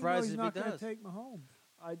wouldn't be How do you know surprised he's if not he gonna does. take Mahomes?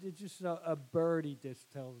 I did just a birdie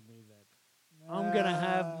just tells me that I'm gonna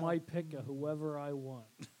have my pick of whoever I want.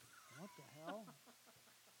 What the hell?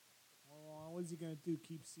 Hold on, what's he going to do?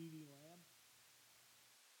 Keep CeeDee Lamb?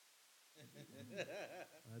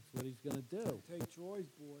 That's what he's gonna do. Take Troy's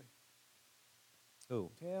boy,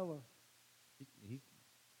 Who? Taylor. He,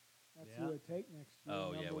 That's Yeah. who I take next year.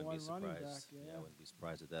 oh yeah, I number wouldn't be one running surprised. back. Yeah, I wouldn't be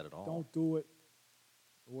surprised at that at all. Don't do it.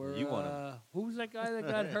 Or You want him. who was that guy that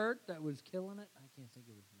got hurt that was killing it? I can't think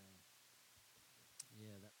of his name.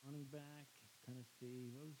 Yeah, that running back,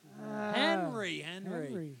 Tennessee. What was his name? Ah,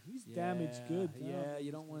 Henry. He's damaged good. too. Yeah,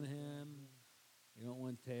 you don't want him. You don't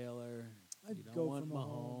want Taylor. I'd you don't go want for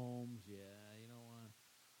Mahomes. Mahomes. Yeah, you don't want,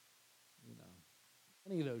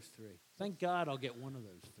 any of those 3. Thank God I'll get one of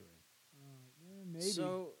those 3. Yeah, maybe.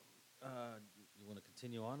 So, you want to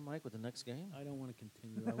continue on, Mike, with the next game? I don't want to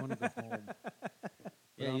continue. I want to go home.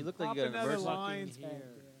 Yeah, you I'm look like Pop you got an another emergency. Lions here. head.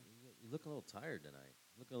 You look a little tired tonight.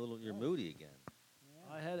 Looking a little. You're moody again,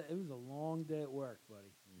 It was a long day at work,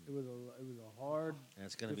 buddy. It was a hard. and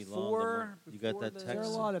it's going to be long. You got before that the- Is there a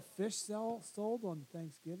text. lot of fish sold on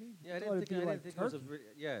Thanksgiving? Yeah, I thought didn't it'd think. be I like didn't think it was a. turkey.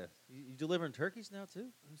 Yeah, you delivering turkeys now too?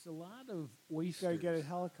 There's a lot of You oysters. gotta get a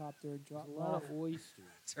helicopter and There's drop a them lot off. of oysters.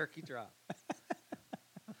 Turkey drop.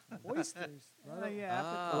 Oysters. Lot of-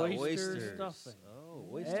 yeah. Oyster oysters. stuffing. Oh,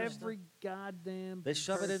 oyster Every stuff. goddamn. They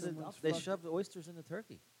shove it in. person The, wants they fucking shove the oysters in the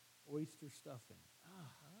turkey. oyster stuffing.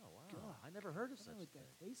 Oh wow! I never heard of I such don't a know what thing.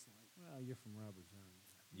 that tastes like. Well, you're from Robert Zone.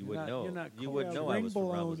 You You're wouldn't not- know. you're not You cold. wouldn't know I Ring was from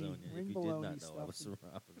bologna. Ramazonia if Ring you did bologna not know I was from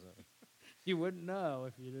stuffing. Ramazonia. You wouldn't know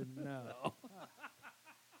if you didn't know.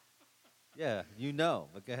 Yeah, you know.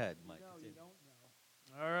 But go ahead, Mike. No, you continue. don't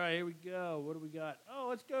know. All right, here we go. What do we got? Oh,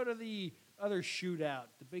 let's go to the other shootout,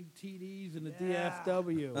 the big TDs and the Yeah.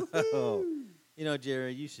 DFW. Oh, you know,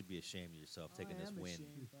 Jerry, you should be ashamed of yourself taking I this am win.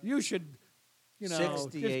 ashamed, but You should, just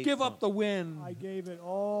 68 give up the win. I gave it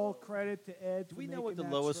all credit to Ed. Do for we know what the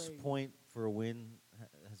making that lowest trade. point for a win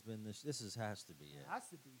has been? Has to be It it. has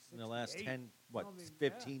to be In the last 68. 10, what, I mean,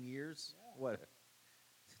 15 years? Yeah. What?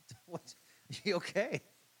 What? You okay?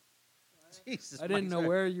 Jesus. I didn't Mike, know sorry.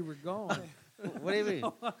 where you were going. What do you mean?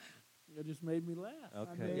 It just made me laugh.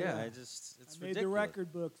 Okay, made, yeah, it's it's I made ridiculous. the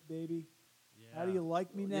record books, baby. How do you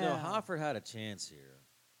like me now? You know, Hofford had a chance here.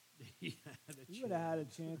 He had a He would have had a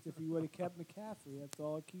chance. chance if he would have kept McCaffrey. That's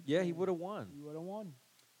all I keep Yeah, saying. he would have won. He would have won.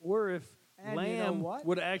 Or if And you know Lamb what?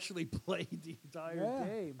 would actually play the entire Yeah.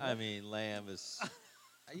 game. I mean, Lamb is.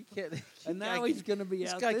 You can't. and now he's going to be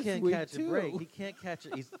This out guy this can't week catch too. a break. He can't catch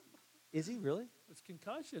it. Is he really? It's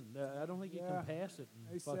concussion. I don't think he Yeah. can pass it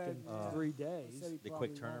in They said, fucking yeah. 3 I days. said he The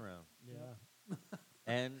quick probably won't. turnaround. Yeah.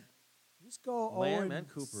 And Just go Lamb 0 and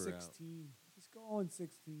Cooper out. 16. Just go 0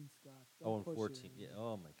 16, Scott. Don't 0 and push it 14. Yeah. anymore.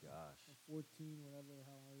 Oh my gosh. Or 14, whatever the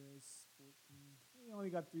hell it is. 14. He only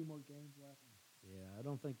got 3 more games left. Yeah, I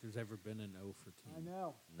don't think there's ever been an 0 for team. I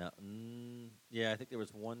know. No. Yeah, I think there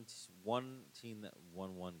was one team that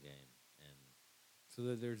won one game, and So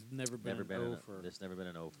that there's never been never an been 0 an, for. there's never been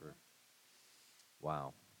an over.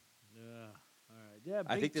 Wow. Yeah. All right. Yeah,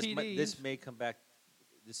 I think big this TDs. may come back.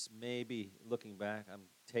 This may be looking back. I'm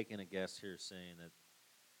taking a guess here, saying that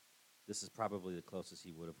this is probably the closest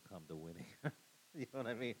he would have come to winning. You know what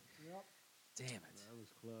I mean? Yep. Damn it. That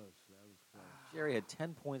was close. That was close. Jerry had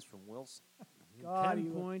 10 points from Wilson. God, he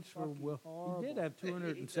 10 looked points for fucking Will. He did horrible. have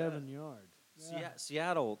 207 yards. Yeah.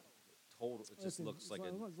 Seattle total. It just Listen, looks like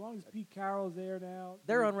as long as Pete Carroll's there now,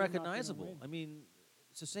 they're not gonna unrecognizable. win. I mean,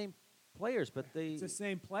 it's the same players, but they. It's the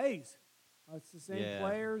same plays. It's the same Yeah.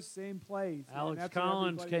 players, same plays. and Alex that's what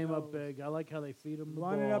Collins everybody came up knows. big. I like how they feed him the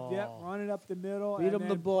Run ball. it up, yep, run it up the middle. Feed and him the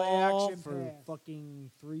then play ball action for pass.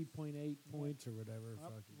 fucking 3.8 points or whatever. Yep,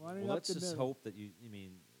 fucking run it well, up let's the just middle. hope that you. I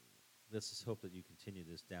mean, let's just hope that you continue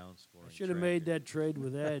this down scoring. I should have trend made here. that trade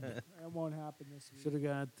with Ed. That won't happen this week. Should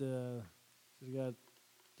have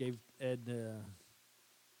gave Ed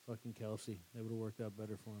fucking Kelsey. That would have worked out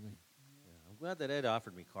better for me. Yeah, I'm glad that Ed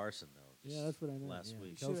offered me Carson though. Yeah, that's what I meant. Last yeah.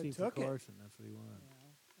 week. Shoulda Kelsey for took it. Carson. That's what he wanted. You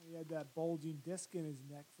know, he had that bulging disc in his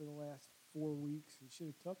neck for the last 4 weeks. He should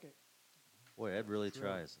have took it. Boy, Ed really True.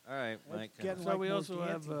 tries. All right, Ed's Mike. getting So like we also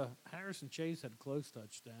Morganti. have Harrison Chase had close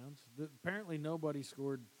touchdowns. Apparently, nobody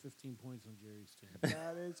scored 15 points on Jerry's team.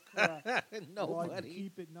 That is correct. I like to Nobody.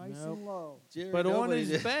 keep it nice Nope. and low. Jerry, But on nobody his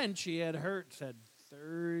did. bench, he had Hurts had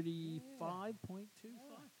 35.25.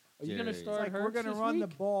 Are you going to Jerry. start It's like Hurts we're going to this run the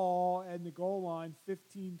week? ball and the goal line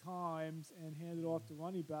 15 times and hand it off to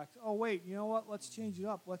running backs. Oh wait, you know what? Let's change it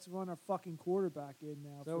up. Let's run our fucking quarterback in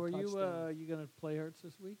now. So for are you touchdowns. you going to play Hurts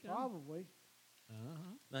this week? Probably.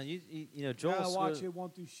 Uh-huh. Now you know Joel. Gotta watch Swift- it.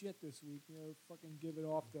 Won't do shit this week. You know, fucking give it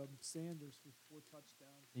off to Sanders for 4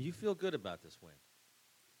 touchdowns. You feel good about this win.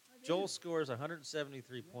 I did. Joel scores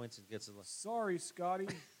 173 points and gets a. Sorry, Scotty.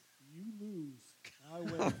 You lose. I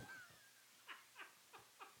win.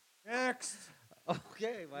 Next.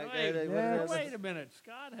 Okay, Mike. Wait, yeah. wait a minute.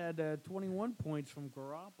 Scott had 21 points from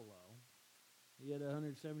Garoppolo. He had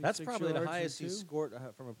 176 That's probably the yards and highest he's 2. scored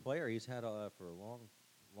from a player he's had for a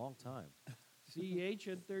long time. CEH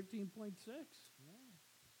had 13.6.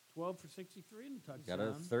 12 for 63 in the touchdown.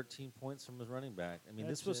 Got 13 points from his running back. I mean,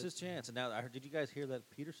 this That's was it. his chance. And now, I heard, did you guys hear that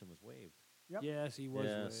Peterson was waived? Yep. Yes, he was.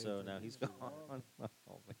 Yeah, waived. so now he's gone. Wow.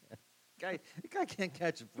 Oh man, the guy can't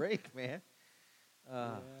catch a break, man.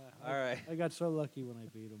 Yeah, all right. I got so lucky when I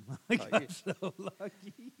beat him. I Oh, got you- so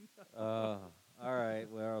lucky. All right.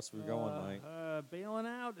 Where else we going, Mike? Bailing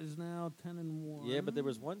out is now 10-1. Yeah, but there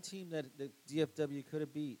was one team that DFW could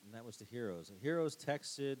have beat, and that was the Heroes. And Heroes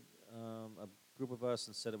texted a group of us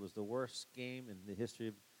and said it was the worst game in the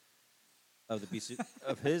history of the BC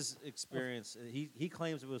of his experience. He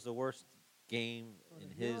claims it was the worst game For in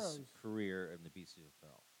the his Heroes. career in the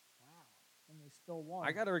BCFL. Wow. And they still won.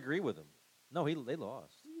 I got to agree with him. No, they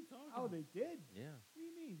lost. What are you talking Oh, about? they did? Yeah. What do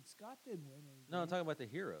you mean? Scott didn't win any. No, I'm games. talking about the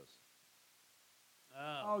Heroes.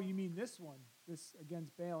 Oh, you mean this one? This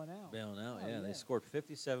against bailing out? Bailing out, Oh, yeah. They scored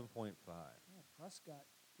 57.5. Yeah, Prescott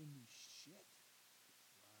didn't do shit.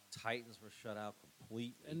 Titans were shut out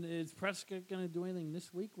completely. And is Prescott going to do anything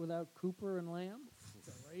this week without Cooper and Lamb?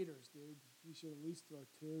 The Raiders, dude. He should at least throw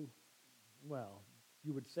 2. Well,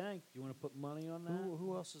 you would think. Do you want to put money on that?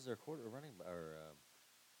 Who else is their running back?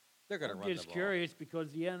 They're going to I'm run just the ball. curious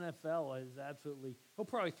because the NFL is absolutely. He'll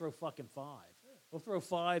probably throw fucking 5. He'll throw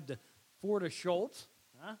 4 to Schultz.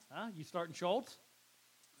 Huh? You starting Schultz?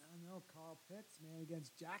 I don't know. Kyle Pitts, man,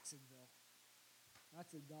 against Jacksonville.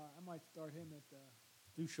 That's a dot. I might start him at the.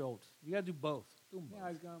 Do Schultz. You got to do both. Do 'em Yeah,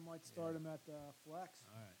 I both. might start him at the flex.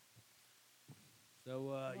 All right.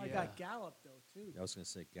 So I yeah. got Gallup though too. I was going to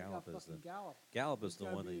say I got Gallup is fucking Gallup. Gallup is He's the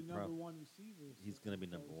gotta one that be he the number probably. one receiver. He's going to be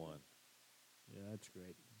number one. Yeah, that's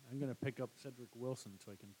great. I'm going to pick up Cedric Wilson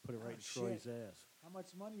so I can put it Oh, right in shit. Troy's ass. How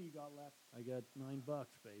much money you got left? I got $9,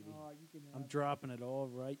 baby. Oh, you can. I'm have- dropping it all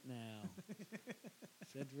right now.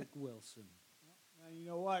 Cedric Wilson. Now, you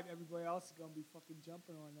know what? Everybody else is gonna be fucking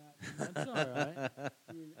jumping on that. That's all right.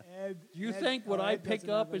 Dude, Ed. Do you Ed- think what oh, I Ed pick doesn't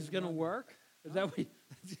up have is any going to money. work? Is that what do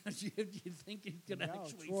you think he's going to No,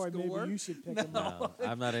 actually Troy, score? maybe you should pick him up. No,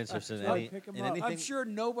 I'm not interested in Troy, any. pick him in up. anything. I'm sure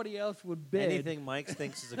nobody else would bid. Anything Mike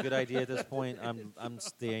thinks is a good idea at this point, I'm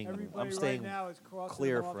staying. Everybody I'm staying. right now is crossing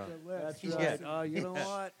clear him off from- their list. That's Yeah. right. Oh, you know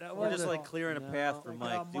what? That We're was just a- like clearing a No. path for Like,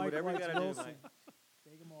 Mike. Do Mike whatever you likes got to do, Wilson. Mike.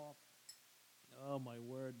 Take him off. Oh my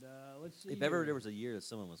word! Let's see. If ever here. there was a year that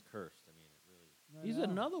someone was cursed, I mean, it really. I He's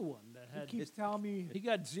know. another one that He had. keeps telling me. He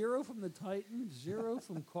got 0 from the Titans, 0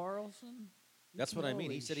 from Carlson. That's what I mean.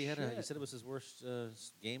 He Holy said he shit. said it was his worst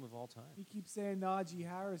game of all time. He keeps saying Najee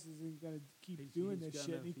Harris isn't going to keep He's- doing he's this gonna-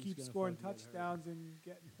 shit, and he he's keeps gonna scoring fucking get hurt. touchdowns and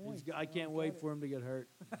getting points. I can't wait for him to get hurt.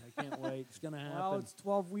 I can't wait. It's gonna happen. Well, it's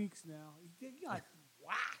 12 weeks now. He got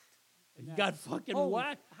whacked. he And got that- fucking Holy-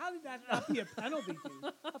 whacked. How did that not be a penalty,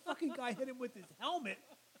 dude? A fucking guy hit him with his helmet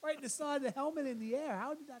right in the side of the helmet in the air.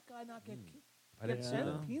 How did that guy not get I didn't see Yeah.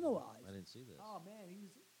 that. penalized? I didn't see this. Oh man, he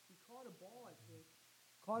caught a ball, I think.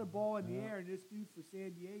 Caught a ball in the air, and this dude for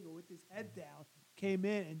San Diego with his head down came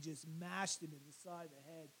in and just mashed him in the side of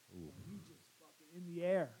the head. And he just fucking in the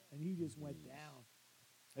air, and he just went down.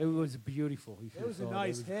 It was beautiful. You It should've was a saw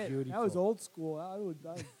nice It was hit. Beautiful. That was old school. I would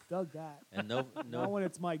dug that. And no, Not when no,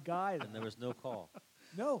 it's my guy. and there was no call.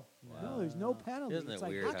 No, there's no penalty. Isn't it it's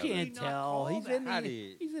like, weird how how I can can't he not tell. call He's that? in How the do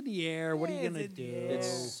you- he's in the air. What are you Yeah, gonna he's in do? the air.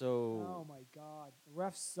 It's so. Oh my God, the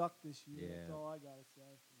refs suck this year. That's Yeah. all I gotta say.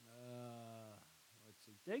 Let's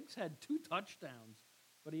see. Diggs had 2 touchdowns,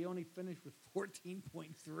 but he only finished with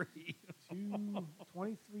 14.3.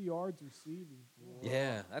 23 yards receiving.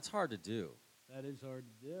 Yeah, that's hard to do. That is hard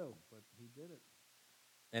to do, but he did it.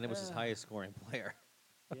 And it was his Yeah. highest scoring player.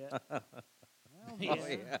 Yeah. Well, Yeah. Oh,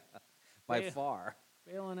 yeah. By Yeah. far.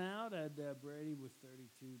 Bailing out had Brady with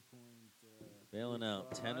 32 point. Bailing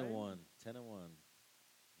out 10 5. to 1. 10 to 1.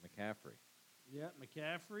 McCaffrey. Yeah,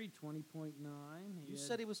 McCaffrey, 20.9. You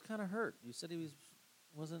said he was kind of hurt. You said he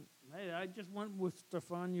wasn't. Hey, I just went with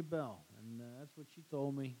Stephania Bell, and that's what she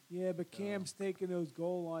told me. Yeah, but Cam's taking those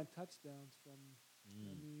goal line touchdowns from.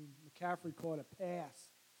 I mean, McCaffrey caught a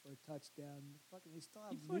pass for a touchdown. Fucking, they still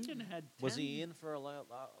have He fucking Newton. had 10. Was he in for a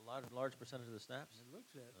large percentage of the snaps? It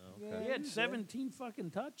looks it. Oh, Yeah, okay. He he had was 17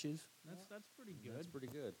 fucking touches. That's pretty good. That's pretty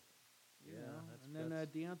good. you Yeah, know. that's- And then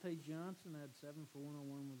that's- Deontay Johnson had 7 for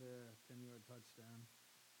 101 with a 10-yard touchdown.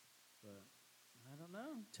 But I don't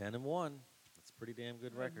know. 10-1. That's a pretty damn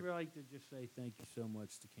good I'd record. really like to just say thank you so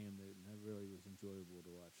much to Cam Newton. That really was enjoyable to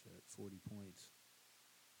watch that 40 points.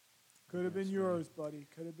 Could have been That's yours, buddy.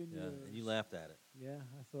 Could have been Yeah, yours. and you laughed at it. Yeah,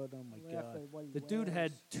 I thought, oh my You laughed God. at what he The dude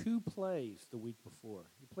had wears. 2 plays the week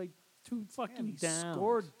before. He played 2 Man, fucking he downs.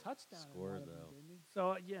 scored a touchdown. in Scored, one of them, though. didn't he?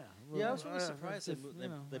 So, yeah. Yeah, I was well, really surprised just, they you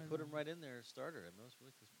know, put I- him right in there as starter. I mean, that was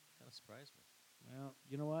really kind of surprised me. Well,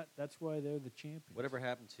 you know what? That's why they're the champions. Whatever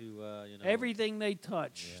happened to Everything they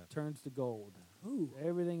touch Yeah. turns to gold. Who?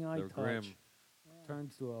 Everything I They're touch grim. Yeah.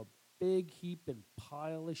 turns to a big heap and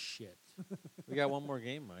pile of shit. We got one more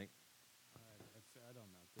game, Mike. I don't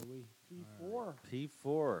know. Do we? P4.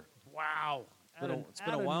 P4. Wow. It's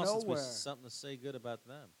been a while since we something to say good about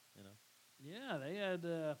them. You know. Yeah, they had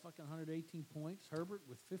fucking 118 points. Herbert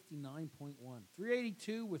with 59.1.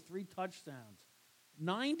 382 with 3 touchdowns.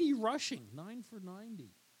 90 rushing. 9 for 90.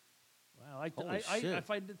 Wow. Holy shit. If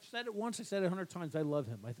I said it once, I said it 100 times. I love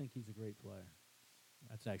him. I think he's a great player.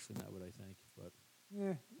 That's actually not what I think, but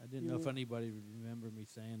Yeah. I didn't know if anybody would remember me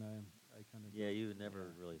saying I kind of. Yeah, you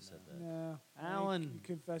never really said that. No. Alan. You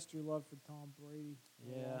confessed your love for Tom Brady a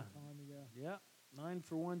Yeah. long time ago. Yeah. 9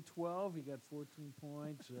 for 112. He got 14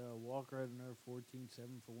 points. Walker had another 14,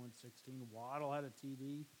 7 for 116. Waddle had a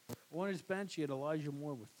TD. On his bench, he had Elijah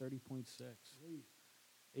Moore with 30.6. Please.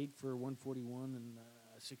 8 for 141 and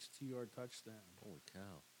a 62-yard touchdown. Holy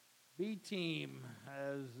cow. B team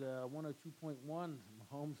has 102.1.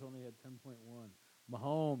 Mahomes only had 10.1.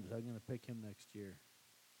 Mahomes, I'm going to pick him next year.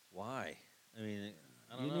 Why? I mean,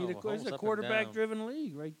 I don't You know. need Mahomes it's a up and quarterback-driven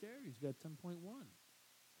league right there. He's got 10.1.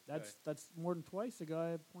 Okay. That's more than twice the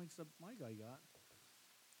guy points that my guy got.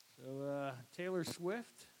 So Taylor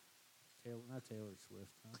Swift, not Taylor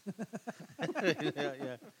Swift, huh?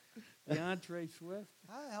 yeah. DeAndre Swift.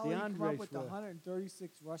 How the hell did he come DeAndre up with the Swift.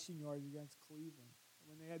 136 rushing yards against Cleveland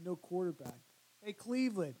when they had no quarterback? Hey,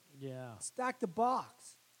 Cleveland, Yeah, stack the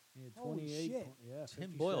box. he had Holy 28. shit. Yeah,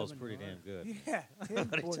 Tim Boyle's 57 pretty damn yards. good.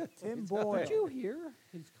 Yeah, Tim he's Boyle. Did you hear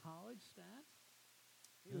his college stats?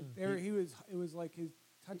 It was like his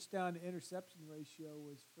touchdown to interception ratio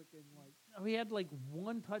was freaking like. Oh, he had like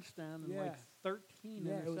 1 touchdown and like Yeah. 13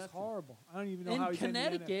 Yeah, it was interceptions. horrible. I don't even know In how he's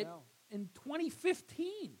Connecticut, in the NFL. in 2015.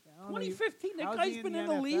 Yeah, I don't know 2015. That how's guy's he in been the in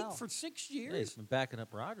the league NFL? for 6 Yeah, years. he's been backing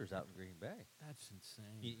up Rodgers out in Green Bay. That's insane.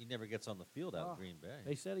 He never gets on the field out Oh. in Green Bay.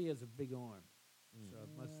 They said he has a big arm. So it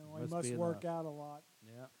Yeah, must, well, he must must be work enough. out a lot.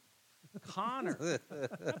 Yeah. Connor.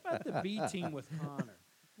 How about the B team with Connor?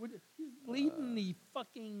 He's leading the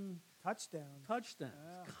fucking Touchdown. touchdowns.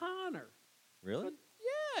 Yeah. Connor. Really? But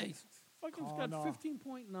yeah, he's fucking got Connor.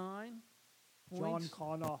 15.9 John points.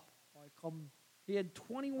 Connor. I come. He had I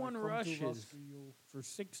 21 come to rushes rescue you. for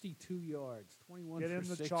 62 yards. 21 Get for him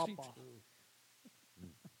the 62. chopper.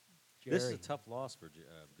 This is a Jerry, tough loss for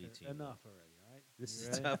B team. enough already, all right? This You is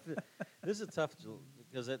ready? tough. This is tough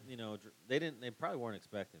because they probably weren't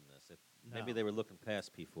expecting this. Maybe No. they were looking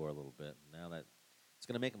past P4 a little bit. Now that it's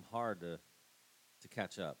going to make them hard to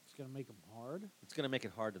catch up. It's going to make him hard. It's going to make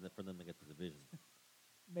it hard for them to get the division.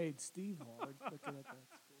 Made Steve hard looking at that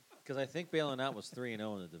school. Because I think bailing out was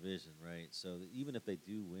 3-0 in the division, right? So even if they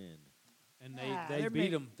do win, And Nah, they they're beat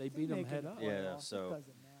making- him. They they're beat him making head the up. Yeah, playoffs. It so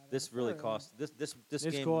doesn't matter. this really They're cost this This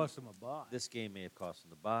game. cost him a bye. This game may have cost them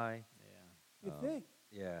the bye. Yeah. You think?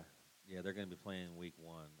 Yeah, they're going to be playing week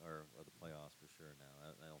 1 or the playoffs for sure now.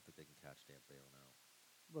 I don't think they can catch damn bailing out.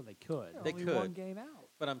 Well, they could. They're They only could. one game out.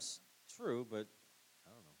 But true, but I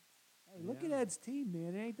don't know. Hey, look Yeah. at Ed's team,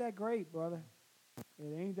 man. It ain't that great, brother.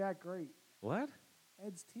 It ain't that great. What?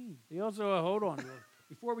 Ed's team. He also, hold on.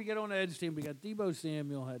 Before we get on to Ed's team, we got Debo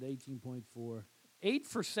Samuel had 18.4. 8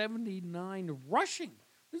 for 79 rushing.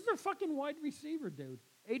 This is their fucking wide receiver, dude.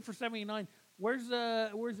 8 for 79. Where's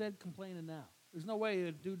Ed complaining now? There's no way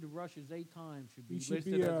a dude that rushes 8 times should be He should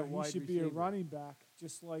listed be as a a wide he should receiver. be a running back,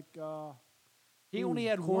 just like He only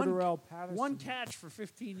had one Cordarrelle Patterson. catch for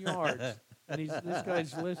 15 yards, and this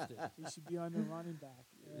guy's listed. He should be on the running back.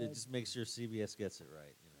 It just makes sure CBS gets it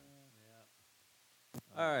right.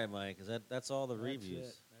 All right, Mike. That's all the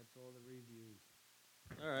reviews? That's all the reviews.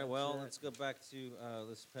 All right. That's Well, it. let's go back to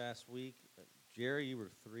this past week. Jerry, you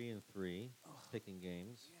were 3-3 picking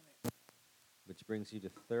games. which brings you to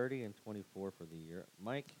 30 and 24 for the year.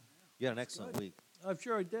 Mike, you had an excellent week. I'm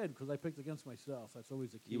sure I did because I picked against myself. That's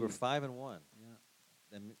always the key. You were 5 and 1. Yeah.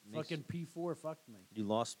 That makes Fucking P4 fucked me. you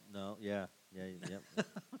lost. No, yeah. Yep.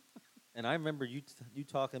 And I remember you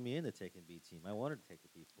talking me into taking B team. I wanted to take the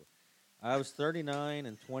P4. I was 39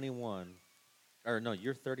 and 21. Or no,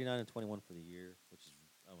 you're 39 and 21 for the year, which is,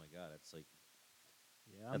 oh my God, it's like,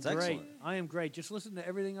 Yeah, I'm That's great. excellent. I am great. Just listen to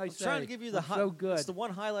everything I I'm say. trying to give you the I'm so good. It's the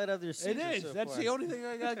one highlight of your season. It is. so That's far. the only thing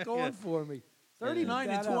I got going Yeah. for me. 39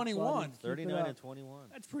 Keep and that up, 21. buddy. Keep it 39 up. and 21.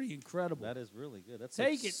 That's pretty incredible. That is really good. That's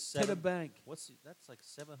Take like it to the bank. That's like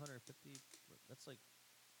 750. That's like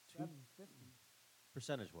 750.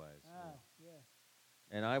 percentage wise. Oh, yeah.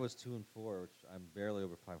 And I was 2 and 4, which I'm barely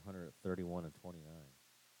over 500 at 31 and 29.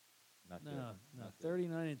 Not No, good. no. Not good.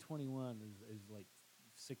 39 and 21 is like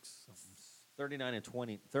 6 something. 39 and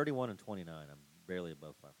 20, 31 and 29. I'm barely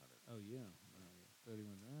above 500. Oh, yeah.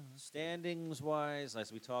 31. That's Standings wise,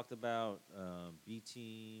 as we talked about, B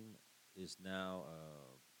team is now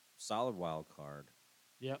a solid wild card.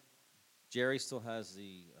 Yep. Jerry still has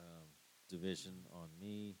the division on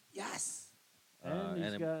me. Yes.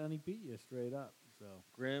 And he beat you straight up. So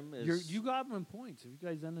Grim is you got him in points. If you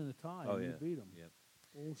guys end in a tie, Oh, you yeah. beat him. Yep.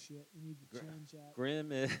 Bullshit. We need to change that.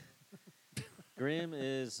 Grim is Grim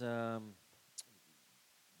is the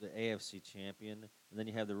AFC champion, and then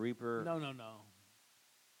you have the Reaper. No.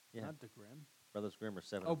 Yeah. Not the Grim. Brothers Grimm are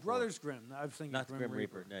 7. Oh, and 4. Brothers Grim. I was thinking Not the Grim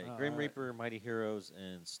Reaper. No, Oh, Grim all right. Reaper, Mighty Heroes,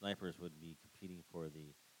 and Snipers would be competing for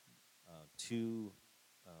the 2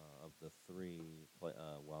 of the 3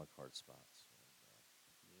 wild card spots.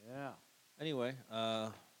 Yeah. Anyway, I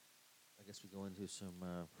guess we go into some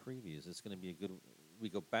previews. It's going to be a good. We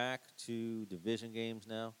go back to division games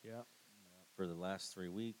now Yep. for the last 3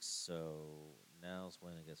 weeks. So now's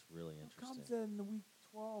when it gets really How interesting. comes then the week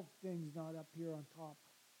 12 thing's not up here on top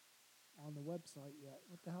on the website yet?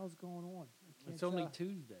 What the hell's going on? I can't It's only tell.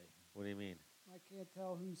 Tuesday. What do you mean? I can't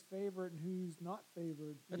tell who's favored and who's not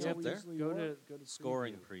favored. You It's know, up we there. usually Go look. to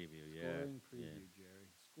Scoring preview. preview. Yeah. Scoring yeah. preview, Jerry.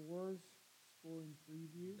 scoring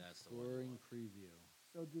preview. That's the one. Scoring preview.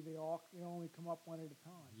 So do they all only come up one at a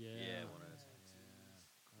time? Yeah. Yeah, one at a time.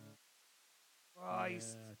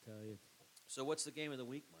 Christ. Yeah, I tell you. So what's the game of the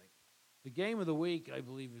week, Mike? The game of the week, I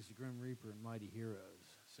believe, is the Grim Reaper and Mighty Heroes.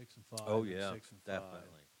 6 and 5. Oh and yeah, 6 and 5.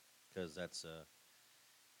 definitely, because that's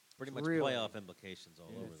pretty It's much really- playoff implications all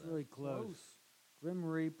Yeah, over it's that. really close. Grim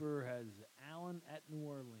Reaper has Allen at New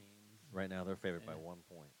Orleans. Right now, they're favored by Yeah. 1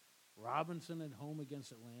 point. Robinson at home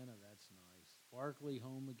against Atlanta. That's nice. Barkley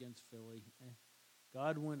home against Philly.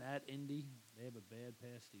 Godwin at Indy. They have a bad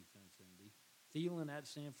pass defense, Indy. Thielen at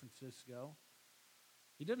San Francisco.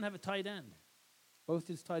 He doesn't have a tight end. Both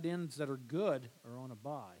his tight ends that are good are on a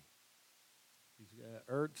bye. He's got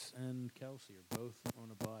Ertz and Kelsey are both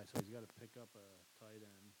on a bye, so he's got to pick up a tight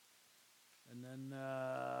end. And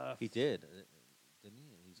then He did, didn't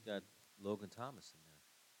he? He's got Logan Thomas in there.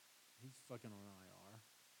 he's fucking on IR.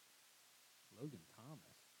 Logan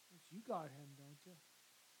Thomas. You got him, don't you?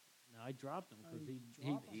 No, I dropped him Oh, because you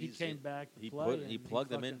he dropped him. came back to He play. he and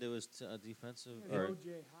plugged him fucking- into his defensive. Yeah, Or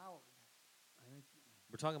O.J. Howard. I think,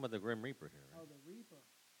 we're talking about the Grim Reaper here, Oh, right? the Reaper.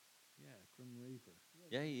 yeah, Grim Reaper.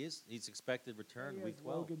 Yeah, he is. He's expected return He week has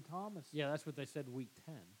 12. Logan Thomas. Yeah, that's what they said week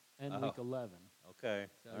 10 and Oh. week 11. Okay.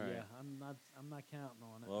 So all right. yeah, I'm not counting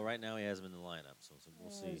on it. Well, right now he has him in the lineup, so we'll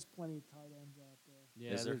see. There's plenty of tight ends out there.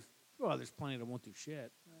 yeah, is there? there's plenty that won't do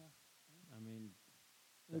shit. Yeah. I mean,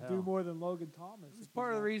 They the do hell. more than Logan Thomas. It's if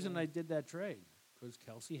part he's of the out reason there. I did that trade because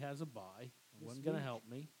Kelsey has a bye. It This wasn't going to week. help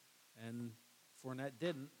me, and Fournette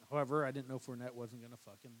didn't. However, I didn't know Fournette wasn't going to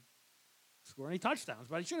fucking score any touchdowns,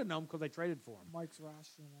 but I should have known because I traded for him. Mike's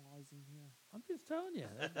rationalizing here. I'm just telling you.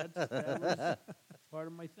 That was part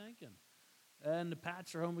of my thinking. And the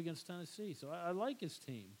Pats are home against Tennessee, so I like his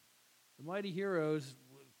team. The Mighty Heroes,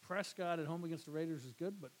 Prescott at home against the Raiders is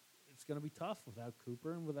good, but it's going to be tough without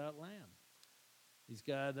Cooper and without Lamb. He's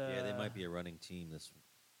got. Yeah, they might be a running team this.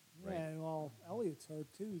 Right. Yeah, and well, Elliott's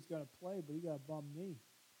hurt too. He's got to play, but he got a bum knee.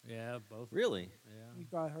 Yeah, both. Really? Yeah. He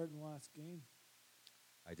got hurt in the last game.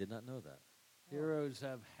 I did not know that. Heroes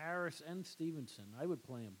have Harris and Stevenson. I would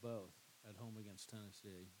play them both at home against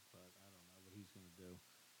Tennessee, but I don't know what he's going to do.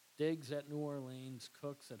 Diggs at New Orleans,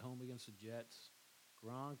 Cooks at home against the Jets,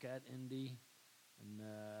 Gronk at Indy, and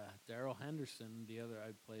Darrell Henderson, the other,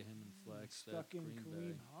 I'd play him in flex Stuck at in Green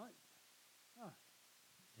Kareem Bay. Hunt.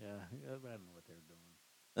 Yeah, I don't know what they're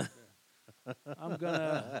doing. I'm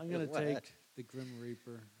gonna take the Grim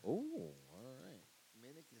Reaper. Oh, all right.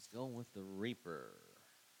 Minnick is going with the Reaper.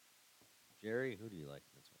 Jerry, who do you like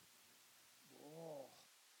in this one? Oh,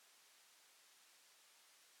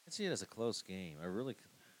 I see it as a close game. I really,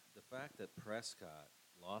 the fact that Prescott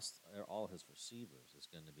lost all his receivers is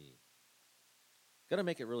going to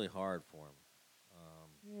make it really hard for him.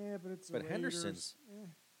 Yeah, but it's the But Raiders. Henderson's Eh,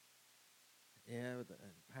 yeah, but the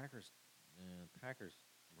Packers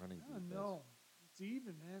running I don't defense. know. It's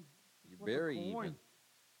even, man. You're Flip a very coin. even.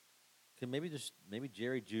 Can maybe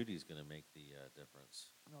Jerry Judy's going to make the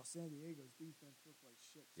difference. No, San Diego's defense looked like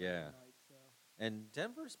shit Yeah. tonight. So, And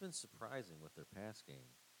Denver's been surprising with their pass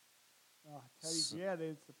game. Teddy, yeah,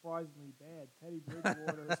 they're surprisingly bad. Teddy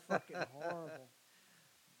Bridgewater is fucking horrible.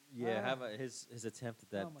 Yeah, Ah. how about his attempt at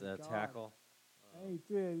that Oh my God. tackle? Hey,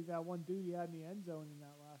 dude, that one dude he had in the end zone in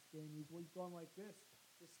that last game, he's going like this,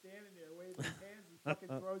 just standing there waving his hands. He fucking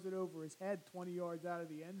throws it over his head 20 yards out of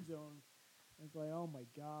the end zone. And it's like, oh my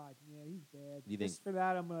God, yeah, he's bad. You think Just for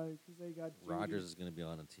that, because they got Judy. Rodgers is going to be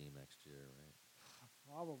on a team next year, right?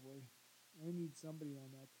 Probably. They need somebody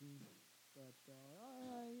on that team. But,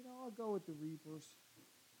 I'll go with the Reapers.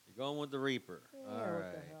 You're going with the Reaper. Yeah, All what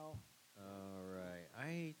right. the hell. All right.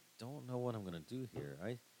 I don't know what I'm going to do here.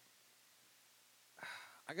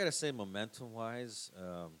 I got to say, momentum-wise,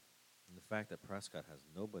 and the fact that Prescott has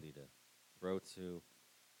nobody to throw to.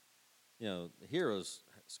 You know, the Heroes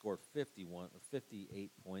scored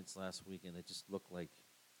 58 points last week, and they just looked like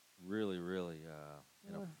really, really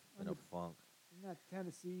in a funk. In that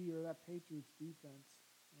Tennessee or that Patriots defense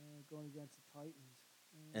going against the Titans.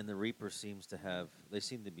 And the Reaper seem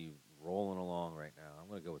to be rolling along right now. I'm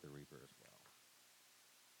going to go with the Reaper as well.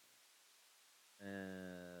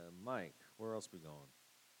 And Mike, where else we going?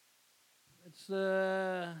 Let's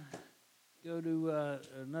go to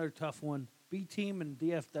another tough one. B team and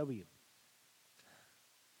DFW.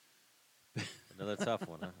 Another tough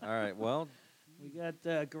one, huh? All right, well, We got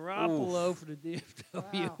Garoppolo Oof. for the DFW.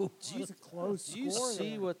 Wow, that's a close do you score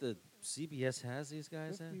see there. what the CBS has these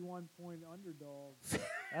guys at? 51-point underdog.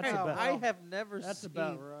 That's Wow. about. I have never That's seen.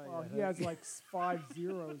 about right. Well, I he has think. like 5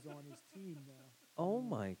 zeros on his team now. Oh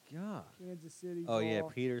my God! Kansas City's Oh, yeah,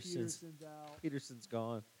 off, Peterson's out. Peterson's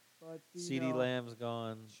gone. But CeeDee Lamb's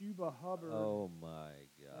gone. Chuba Hubbard Oh my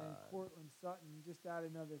and God! Cortland Sutton just add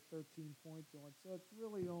another 13 points on. So it's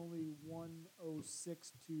really only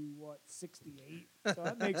 106 to 68. So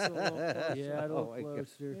that makes it a little closer. Yeah, a Oh little my God.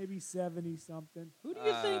 closer. Maybe 70 something. Who do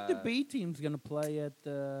you think the B team's going to play at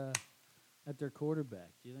their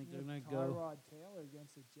quarterback? Do you think they're going to go? Tyrod Taylor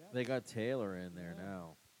against the Jets. They got Taylor in there Yeah.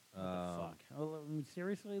 now. What the fuck? Oh, I mean,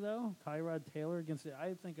 seriously though, Tyrod Taylor against it.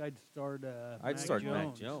 I think I'd start. I'd Mac start Jones.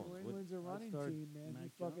 Mac Jones. New Would- England's a I'd running start team, man. Mac He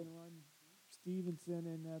fucking Jones. run Stevenson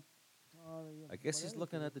and that. I guess he's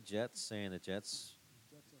looking at the Jets, saying the Jets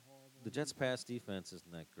Jets are horrible. the Jets' pass defense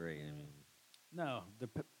isn't that great. I mean, No, the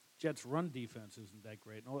Jets' run defense isn't that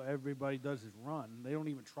great. All everybody does is run. They don't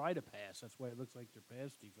even try to pass. That's why it looks like their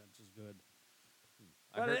pass defense is good.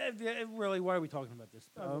 I But heard- really, why are we talking about this?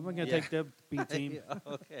 Doesn't I'm going to matter. take the B team.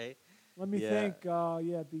 okay. Let me Yeah. think.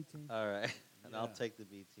 B team. All right. And I'll Yeah. take the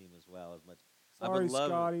B team as well. As much. I Sorry, would love.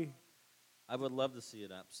 Scotty. I would love to see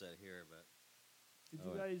an upset here, but Did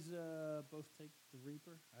Oh, you yeah. guys both take the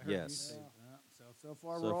Reaper? I heard Yes. You say, Yeah. so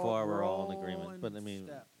far so we're far all we're all in agreement. But I in mean,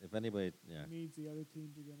 step. if anybody, yeah, It means the other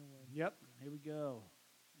teams are going to win. Yep. Here we go.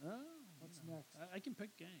 Oh, What's you know, next? I can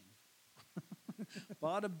pick games.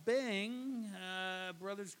 Bada Bing,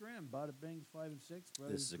 Brothers Grimm. Bada Bing's 5 and 6.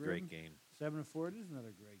 Brothers this is a Grimm, great game. 7 and 4. It is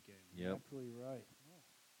another great game. You're Yep. absolutely right.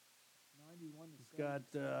 91 to We've got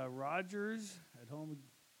 7. Rogers at home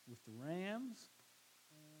with the Rams.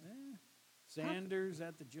 Eh. Sanders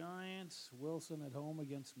at the Giants. Wilson at home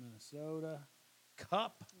against Minnesota.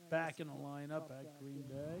 Cup Yeah, back that's in the Cup lineup back at Green in.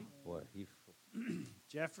 Bay. Boy,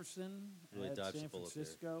 Jefferson Really at dodged San the bullet there.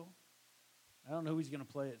 Francisco. I don't know who he's going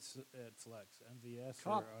to play at flex, MVS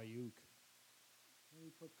Cup. or Ayuk. Can we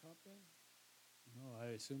put Cup in? No, I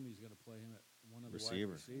assume he's going to play him at one of the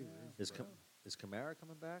Receiver. wide receivers. is but is Kamara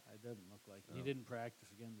coming back? it doesn't look like it. He No. didn't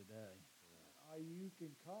practice again today. Ayuk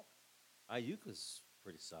and Cup. Ayuk was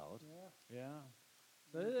pretty solid. Yeah. Yeah.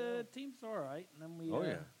 There you The go. team's all right. And then we Oh,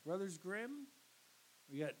 yeah. Brothers Grimm.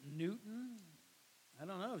 We got Newton. I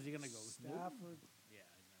don't know. Is he going to go with Newton? Stafford. Yeah.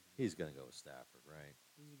 He's not gonna He's going to go with Stafford, right?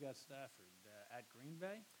 Who's he got Stafford? At Green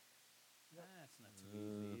Bay? That's not too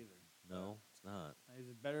Uh, easy either. No, it's not. Is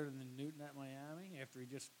it better than Newton at Miami after he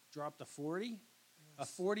just dropped a 40? A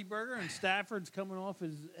 40 burger, and Stafford's coming off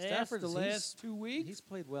his ass Stafford's- the he's- last 2 weeks? He's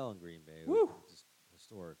played well in Green Bay, Woo! just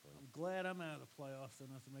historically. I'm glad I'm out of the playoffs. I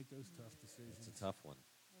don't have to make those tough decisions. It's a tough one.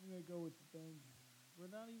 I'm going to go with the Bengals. We're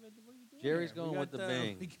not even. What are you doing? Jerry's there? We going with got, the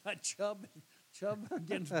Bing. We got Chubb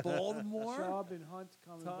against Baltimore. Chubb and Hunt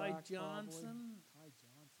coming Ty back. Johnson Probably. Ty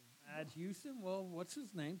Johnson. at Houston. Well, what's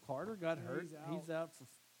his name? Carter got Yeah, hurt. he's He's out for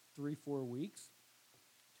 3-4 weeks.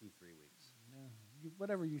 2-3 weeks. Yeah.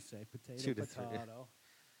 whatever you say, potato, Two to three. You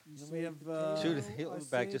And then say we have, potato, Shoot, I he'll be say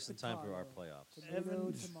back just in time for our potato. playoffs. Tomato,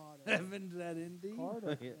 Evans, tomato. Evans at Indy.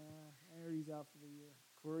 Carter. Yeah. I heard he's out for the year.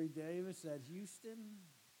 Corey Davis at Houston.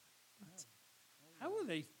 How are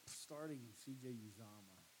they starting C.J.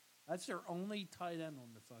 Uzama? That's their only tight end on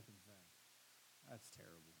the fucking thing. That's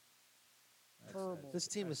terrible. Terrible. This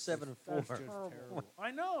team is that's 7-4. just Terrible. terrible.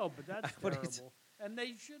 I know, but that's But it's- terrible. And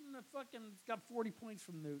they shouldn't have fucking got 40 points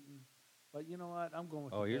from Newton. But you know what? I'm going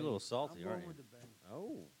with Oh, the you're a Bing. little salty, I'm aren't going you? with the Bing.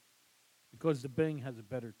 Oh, Because the Bing has a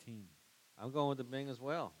better team. I'm going with the Bing as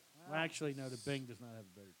well. Well, actually, no, the Bing does not have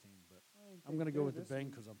a better team. But I ain't I'm think going to go they're with the this Bing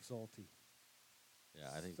week. because I'm salty. Yeah,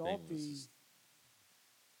 I think Salty. Bing was.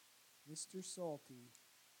 Mr. Salty.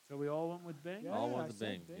 So we all went with Bing? Yeah, All I won the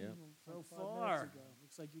said Bing, yep. So like 5 minutes far. ago.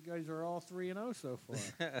 Looks like you guys are all 3-0 so far.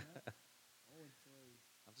 0-3.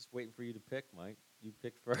 I'm just waiting for you to pick, Mike. You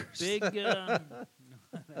pick first. Big. No,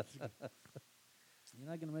 that's good. You're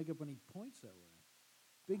not going to make up any points that way.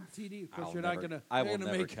 Big TD. Of course, I'll you're never- not going to. I will You're going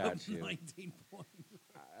to never make up catch you. 19 points.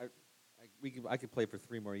 I could play for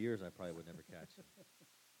 3 more years. I probably would never catch you.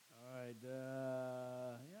 All right.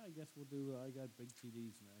 Yeah, I guess we'll do. I got big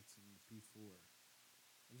TDs next in P4.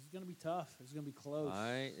 This is going to be tough. It's going to be close.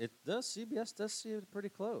 CBS does see it pretty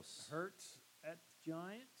close. Hurts at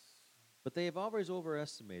Giants. But they have always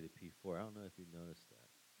overestimated P4. I don't know if you've noticed that.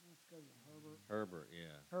 That's 'cause of Herbert. Herbert,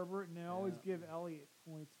 yeah. Herbert, and they always Yeah. give Elliott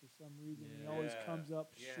points for some reason. He always comes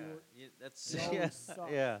up short. Yeah, that's He always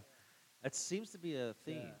sucks. yeah. That seems to be a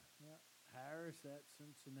theme. Yeah. Harris at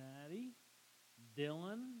Cincinnati.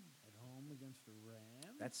 Dillon at home against the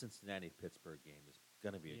Rams. That Cincinnati-Pittsburgh game is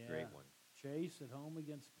going to be a great Yeah. one. Chase at home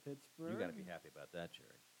against Pittsburgh. You got to be happy about that,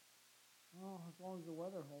 Jerry. Oh, as long as the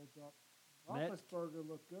weather holds up. Met- Roethlisberger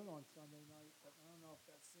looked good on Sunday night, but I don't know if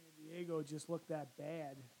that San Diego just looked that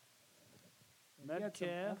bad. And he had some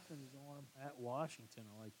Metcalf pump in his arm. at Washington.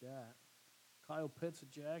 I like that. Kyle Pitts at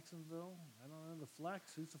Jacksonville. I don't know the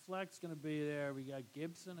flex. Who's the flex going to be there? We got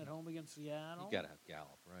Gibson at home against Seattle. You got to have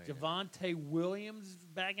Gallup, right? Javante Williams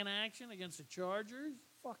back in action against the Chargers.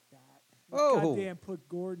 Fuck that. Oh. Goddamn put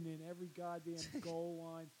Gordon in every goddamn goal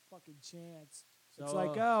line fucking chance. So, It's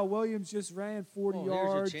like, oh, Williams just ran 40 Well,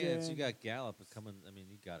 yards. here's your chance. You and, got Gallup coming. I mean,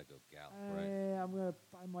 you got to go Gallup,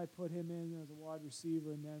 right? I might put him in as a wide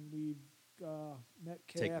receiver and then leave Metcalf,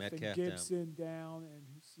 Take and Metcalf Gibson down and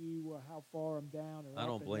see how far I'm down. Or I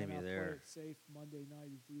don't up, and blame then you I'll there. Play it safe Monday night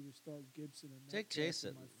is either start Gibson or Take Metcalf Chase in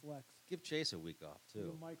at- my flex. Give Chase a week off Get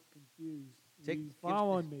too. Mike confused. Take- He's give-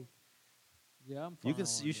 following me. Yeah, I'm You can.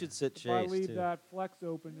 following You should sit If I Chase leave too. that flex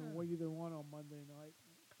open, Yeah. and either one on Monday night,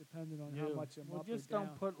 depending on how Yeah. much I'm well, up just or don't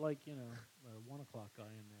down. put like a 1 o'clock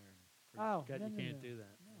guy in there. Oh, Forget no, you no, can't no. do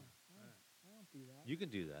that. No, I don't do that. You can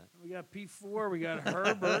do that. We got P4. We got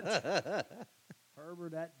Herbert.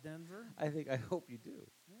 Herbert at Denver. I hope you do.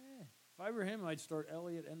 Yeah. If I were him, I'd start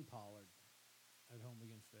Elliott and Pollard at home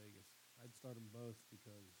against Vegas. I'd start them both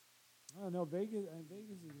because I don't know. Vegas'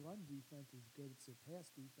 run defense is good. It's a pass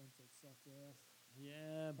defense that sucks ass.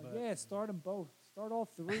 yeah, But but yeah, start them both. Start all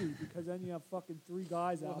three because then you have fucking 3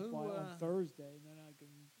 guys Well, out who, on Thursday, and then I can.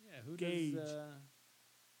 yeah, who Gauge. does?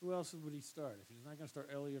 Who else would he start if he's not going to start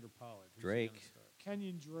Elliott or Pollard? Who's he Drake. gonna start?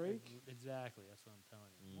 Kenyon Drake. Exactly. That's what I'm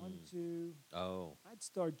telling you. 1, Mm. 2. Oh, I'd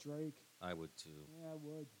start Drake. I would too. Yeah, I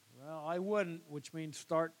would. Well, I wouldn't, which means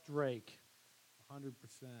start Drake. 100%.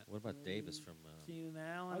 What about Davis from? Keenan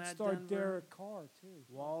Allen I'd at start Denver. Derek Carr too.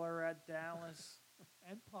 Waller at Dallas.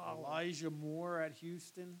 And Pollard. Elijah Moore at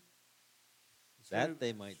Houston. It's That gonna-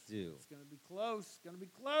 they might do. It's going to be close. It's going to be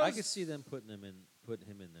close. I could see them putting him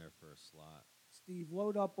in there for a slot. Steve,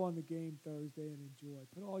 load up on the game Thursday and enjoy.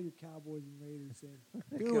 Put all your Cowboys and Raiders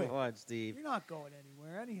in. Do Come it. on, Steve. You're not going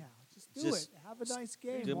anywhere anyhow. Just do Just it. Have a nice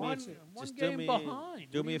game. do me a Watch fa- it. One Just do game me- behind.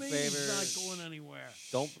 do What me you a mean favor. He's not going anywhere.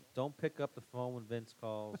 Don't pick up the phone when Vince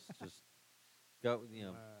calls. Just go. You know,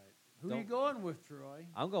 All right. Who are you don't- going with, Troy?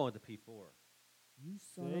 I'm going to P4. You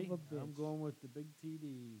son See? of a bitch. I'm going with the big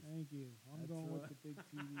TDs. Thank you. I'm That's going with what- the big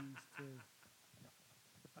TDs too.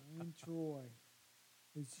 And Troy.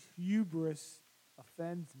 His hubris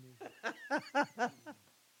offends me.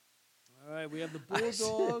 All right, we have the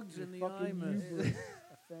Bulldogs and the Fucking Imus. hubris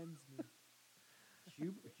offends me.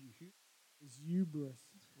 His hubris.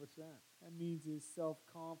 What's that? That means his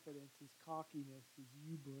self-confidence, his cockiness, his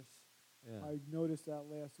hubris. Yeah. I noticed that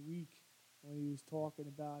last week when he was talking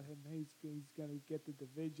about him. He's going to get the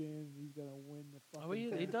division. He's going to win the fucking Oh, he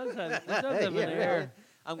thing. does have, an Yeah. air,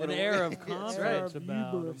 I'm an gonna air win. of That's right. confidence Air of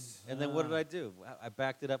about hubris. him. And then what did I do? I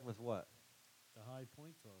backed it up with what? The high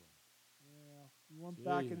point total. Yeah, you weren't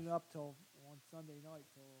backing Jeez. it up till on Sunday night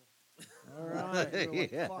till All right. You're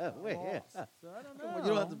like, Yeah, fuck, I wait, yeah. lost. So I don't Well, know. you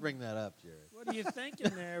don't have to bring that up, Jared. What are you thinking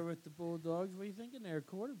there with the Bulldogs? What are you thinking there,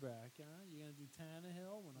 quarterback? Huh? You gonna do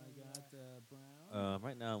Tannehill when I got Brown?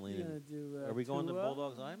 Right now I'm You gonna leaning. do? Are we going to Tua?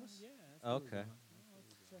 Bulldogs Imus? Yeah. That's where we're Okay. going.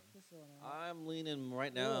 Let's check this one out. I'm leaning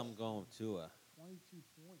right now. I'm going with Tua, 22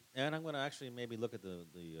 points. and I'm going to actually maybe look at the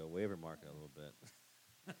waiver market a little bit.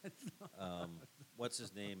 What's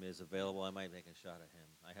his name is available? I might make a shot at him.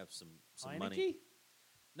 I have some money. Heineke?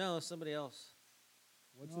 No, somebody else.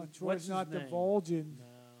 What's No, his, Troy's what's not his name? divulging. No.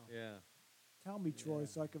 Yeah. Tell me, Troy, Yeah.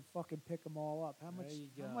 so I can fucking pick them all up. How There much? you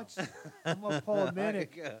How go. much? I'm gonna pull a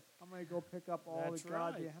minute. Yeah. I'm gonna go pick up all That's the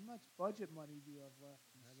goddamn. right. How much budget money do you have left?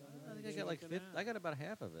 I think I got like Check it 50. out. I got about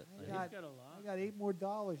half of it. I He's got- got a lot. I got $8 more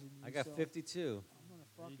than you. I got so 52. I'm gonna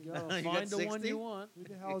There fucking. you go. You got Find the one 60? you want. Who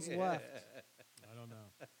the hell's left? I don't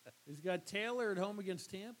know. He's got Taylor at home against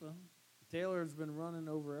Tampa. Taylor's been running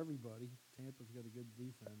over everybody. Tampa's got a good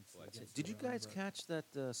defense. against Did the you run, guys but catch that?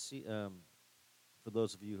 For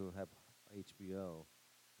those of you who have HBO,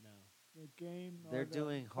 No. The game. or they're the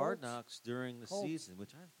doing Hard Colts, Knocks during the Colts. season,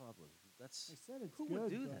 which I thought was that's They said it's who good. would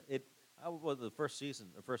do but that? Well, the first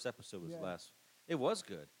season, the first episode was Yeah. last. It was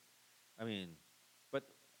good. I mean, but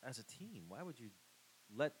as a team, why would you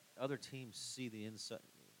let other teams see the inside?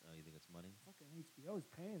 Oh, you think it's money? Fucking HBO's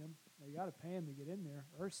paying him. They got to pay him to get in there.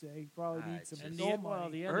 Ursay probably Ah, needs some it's And just- pill the, well,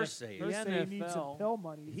 money. the, Ursay the is- Ursay needs some NFL. pill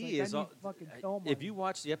money. He's He like, is. I need all- fucking pill money. If you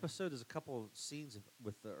watch the episode, there's a couple of scenes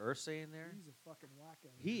with the Ursay in there. He's a fucking wacko.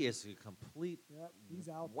 He is a complete Yep, he's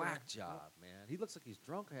out whack there. job, man. He looks like he's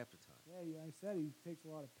drunk half the time. Yeah, yeah, I said he takes a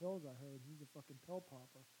lot of pills. I heard he's a fucking pill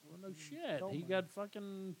popper. Well, no He needs shit. pill He money. got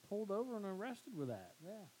fucking pulled over and arrested with that.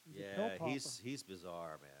 Yeah, he's a pill Yeah, popper. he's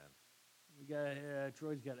bizarre, man. We got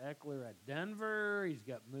Troy's got Eckler at Denver. He's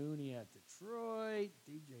got Mooney at Detroit.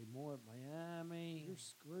 DJ Moore at Miami. You're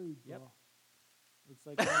screwed, Yep. bro. Looks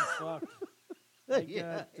like I'm fucked. I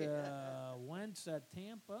Yeah, got Wentz at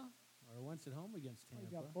Tampa, or Wentz at home against You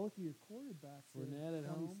Tampa. got both of your quarterbacks Fournette at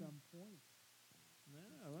home. 20-some points. Yeah,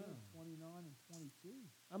 Still well, 29 and 22.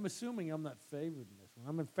 I'm assuming I'm not favored in this one.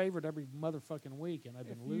 I'm in favored every motherfucking week, and I've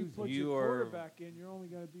been If you losing. put You your are quarterback in, you're only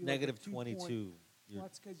going to be Negative like a 2-point 22. Well, You're,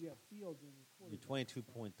 that's because you have Fields in your you're quarterback.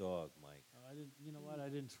 22-point dog, Mike. Oh, I didn't. You know what? I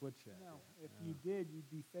didn't switch that. No, yet. if you did, you'd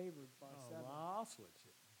be favored by Oh, 7. well, I'll switch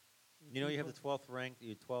it. If You know you have the put- 12th rank.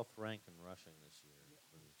 You're 12th rank in rushing this year.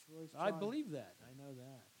 Troy's I trying- believe that. I know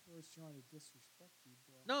that. Troy's trying to disrespect you,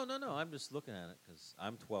 bro. No. I'm just looking at it because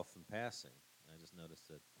I'm 12th in passing. I just noticed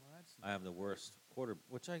that Well, that's I have the worst quarter,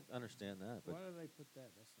 which I understand that. But Why did I put that?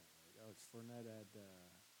 That's not right. Oh, it's Fournette at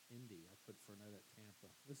Indy. I put Fournette at Tampa.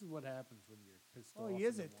 This is what happens when you're pissed Oh, off. he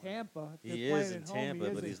is and at you want- Tampa. If He they're is playing in at home, Tampa, he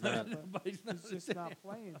is but at he's not. Tampa. But he's not He's just not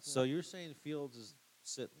playing. For so him. you're saying Fields is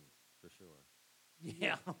sitting for sure?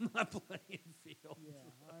 Yeah, I'm not playing Field. Yeah,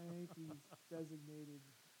 I think he's designated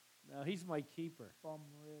No, he's my keeper. bum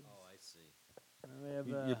ribs. Oh, I see. And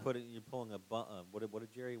we have, You're pulling a what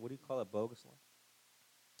did Jerry? What do you call it? Bogus line?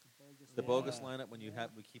 Bogus The line. bogus Yeah. lineup when you Yeah.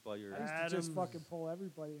 we keep all your. I used to just Adams. fucking pull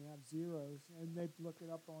everybody and have zeros, and they'd look it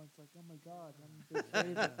up on. It's like, oh my god, I'm a big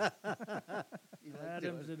favorite.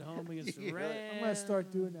 Adams at home against the Yeah. Rams. I'm gonna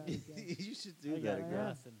start doing that again. You should I do got that again. again.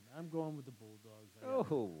 nothing. I'm going with the Bulldogs. I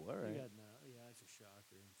got- Oh, all I right. got no. Yeah, it's a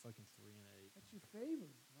shocker. I'm fucking 3-8. That's your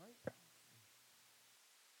favorite, right?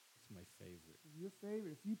 It's my favorite. Your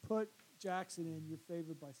favorite. If you put Jackson in, you're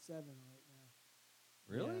favored by 7 right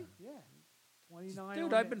now. Really? Yeah, 29. Dude,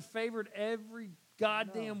 on I've it. been favored every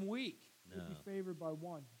goddamn week. No. You'd be favored by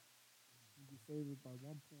 1. You'd be favored by 1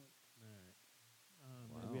 point. All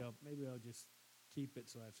right. Wow. Maybe I'll just keep it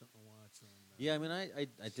so I have something to watch on. Yeah, I mean, I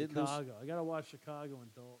did lose. Chicago. I gotta watch Chicago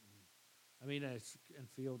and Dalton. I mean, and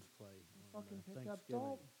Fields play. on, Fucking pick up Thanksgiving.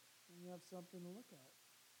 Dalton, and you have something to look at.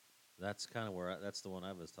 That's kind of where that's the one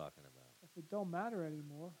I was talking about. If it don't matter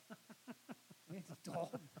anymore, Andy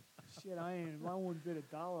Dalton. Shit, I wouldn't bid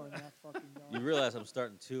 $1 on that fucking guy. You realize I'm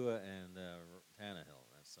starting Tua and Tannehill,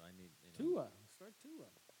 so I need. Tua. Start Tua.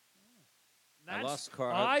 I lost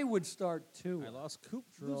I would start Tua. I lost Coop.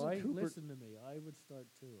 Troy, losing Cooper. listen to me. I would start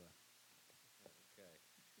Tua.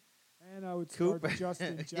 Okay. And I would start Cooper.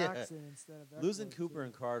 Justin Yeah. Jackson instead of Eckler, Losing too. Cooper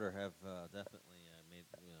and Carter have definitely made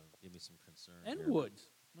give me some concern. And here. Woods.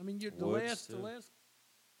 I mean, you're Woods, the too. last.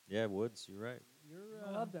 Yeah, Woods. You're right. You're.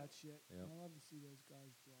 I love that shit. Yep. I love to see those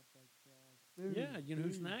guys drop like frogs. Yeah, you know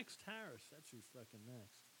who's Boom. next? Harris. That's who's fucking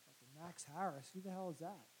next. Fucking Max Harris. Who the hell is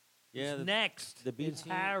that? Yeah, Who's next. the B It's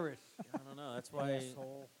team- Harris. I don't know. That's why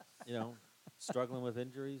Asshole. struggling with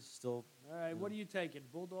injuries. Still, All right, what are you taking?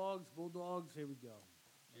 Bulldogs. Bulldogs. Here we go.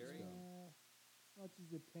 Jerry? Let's go. As much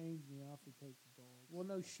as it pains me, I'll have to take the dogs. Well,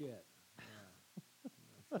 no shit.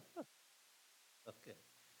 okay.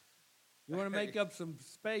 You want to make up some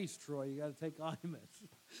space, Troy? You got to take Imus.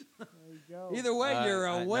 There you go. Either way, you're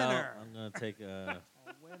a winner. No, I'm going to take A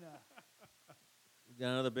winner. we got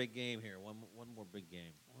another big game here. One more big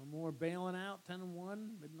game. One more bailing out,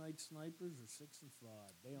 10-1. Midnight Snipers are 6-5.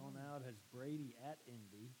 Bailing out has Brady at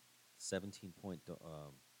Indy, 17-point.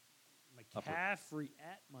 McCaffrey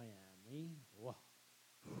at Miami. Whoa.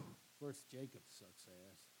 Of course, Jacobs sucks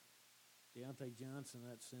ass. Deontay Johnson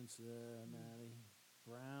at Cincinnati.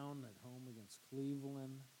 Brown at home against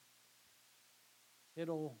Cleveland.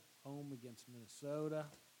 Kittle home against Minnesota.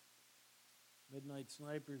 Midnight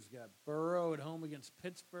Snipers got Burrow at home against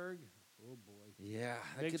Pittsburgh. Oh boy. Yeah,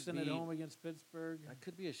 Mixon at home against Pittsburgh. That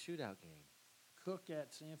could be a shootout game. Cook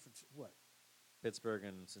at San Francisco. What? Pittsburgh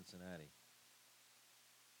and Cincinnati.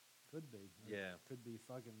 Could be. Yeah. Could be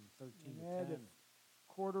fucking 13 And to if 10.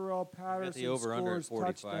 Cordarrelle Patterson over-under at scores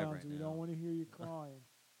 45 touchdowns. right We now. don't want to hear you crying.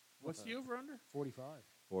 What's the over under? 45.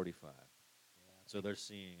 45. Yeah, So they're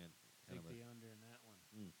seeing it. take Kind of the under in that one.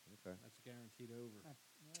 okay. That's a guaranteed over.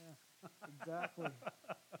 Yeah, exactly.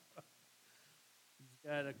 He's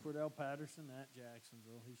got Cordell Patterson at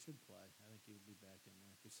Jacksonville. He should play. I think he would be back in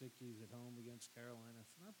there. Gesicki's at home against Carolina.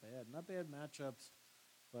 It's not bad. Not bad matchups,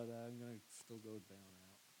 but I'm going to still go with bailing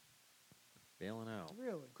out. Bailing out.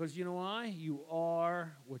 Really? Because you know why? You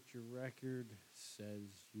are what your record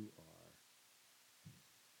says you are.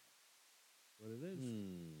 What it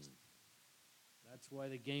is. That's why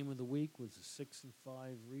the game of the week was the 6-5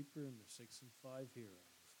 Reaper and the 6-5 Heroes.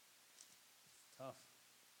 It's tough.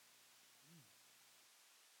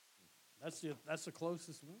 That's the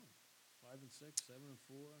closest one. 5-6, 7-4,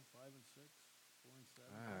 5-6, 4-7.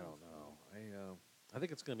 I don't know. I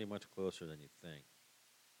think it's going to be much closer than you think.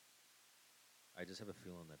 I just have a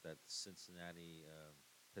feeling that Cincinnati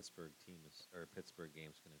Pittsburgh Pittsburgh game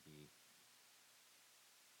is going to be.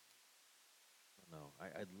 I don't know.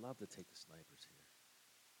 I'd love to take the Snipers here.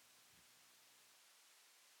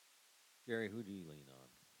 Jerry, who do you lean on?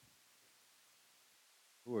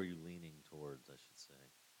 Who are you leaning towards, I should say?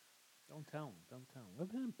 Don't tell him. Don't tell him.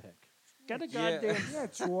 Let him pick. Get a Yeah. goddamn. Yeah,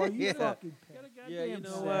 Troy, you Yeah. fucking pick. Get a goddamn. Yeah, you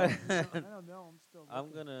know set. what? I don't know. I'm still. I'm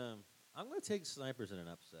looking. gonna take Snipers in an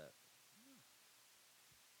upset.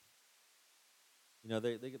 You know,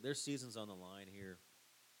 their season's on the line here.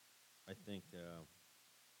 I think. Yeah,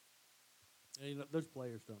 you know, those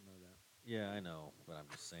players don't know that. Yeah, I know, but I'm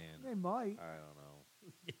just saying. They might. I don't know.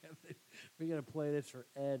 Yeah, we got to play this for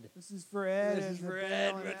Ed. This is for Ed. This and is the for Ed.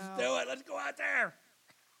 bailing Let's out. do it. Let's go out there.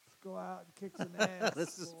 Let's go out and kick some ass.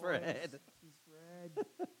 This is for boys. Ed. This is for Ed.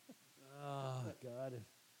 Oh, God.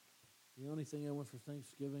 The only thing I want for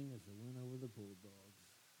Thanksgiving is a win over the Bulldogs.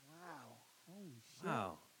 Wow. Holy shit.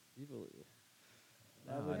 Wow. You believe?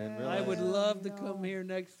 I Wow, would, I didn't I realize. would Yeah, love you to come know. here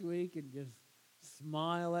next week and just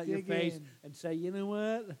smile at your Dig face in. and say, you know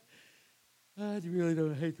what? I really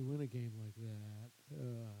don't hate to win a game like that.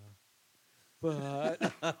 But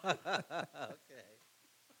Okay.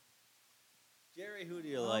 Jerry, who do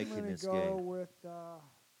you I'm like in gonna this go game? with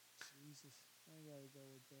Jesus. I gotta go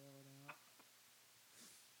with bailing out.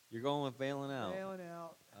 You're going with bailing out. Bailing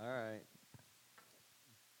out. All right.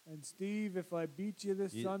 And Steve, if I beat you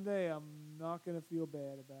this You- Sunday, I'm not gonna feel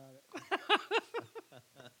bad about it.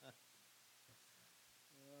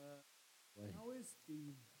 How is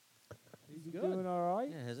Steve? he's Is he good. doing all right?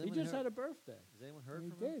 Yeah, has He anyone just heard, had a birthday. has anyone heard He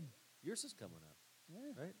from him? did. Yours is coming up,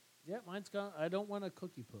 Yeah. right? Yeah, mine's gone. I don't want a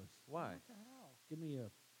cookie puss. Why? What the hell? Give me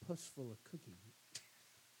a puss full of cookies.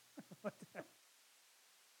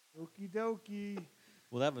 Okie dokie.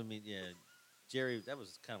 Well, that would mean, yeah, Jerry. That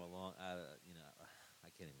was kind of a long. I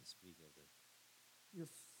can't even speak of it. You're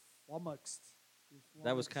flummoxed.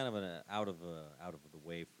 That was kind of an out of the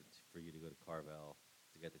way for you to go to Carvel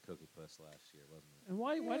to get the cookie puss last year, wasn't it? And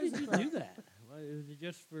why Yeah, did it's you a- do that? Why, is it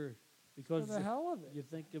just for because the hell of it. you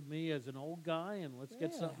think of me as an old guy and let's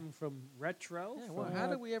get Yeah. something from retro? Yeah, from- well, how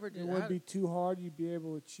did we ever do? It how wouldn't be did- too hard. You'd be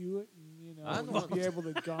able to chew it, and I'm the you'd be one- able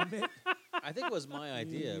to gum it. I think it was my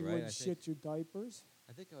idea, you right? wouldn't shit your diapers.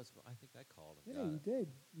 I think I called him. Yeah, you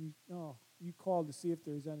did. You called to see if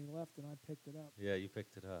there was any left, and I picked it up. Yeah, you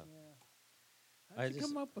picked it up. Yeah. How'd I you just-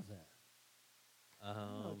 come up with that?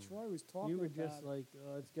 No, Troy was talking. You were about just it. like,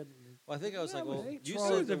 it's getting. Well, I think I was Yeah, like, but well, hey, you Troy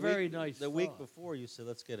said was the a very week, nice the week thought. before you said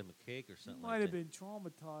let's get him a cake or He something might like have that. been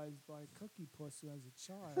traumatized by Cookie Puss as a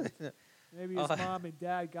child. Maybe Oh, his mom and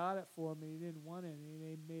dad got it for him, and he didn't want it, and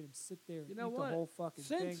they made him sit there and You know eat what? the whole fucking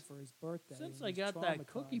thing Since- for his birthday. Since and I he's got that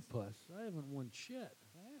cookie traumatized. puss, I haven't won shit.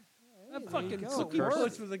 Hey, That there fucking you go. cookie It curse. puss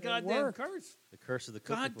worked. was a It goddamn worked. curse. The curse of the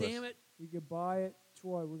cookie God puss. damn it. You could buy it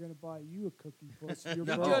Troy, we're gonna buy you a cookie puss. Your He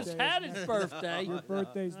No. birthday just is had his next- birthday. Your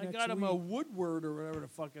birthday's I next got him week. a Woodward or whatever the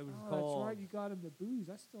fuck it was Oh, called. that's right. You got him the booze.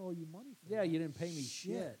 I still owe you money for Yeah, that. you didn't pay me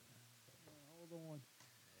shit. Hold on.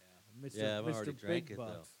 Mr. Yeah, I've Mr. already Big drank it, though.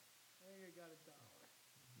 Bucks. Hey, I got $1.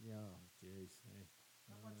 Yeah, jeez. Hey.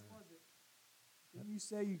 How much was it? Didn't you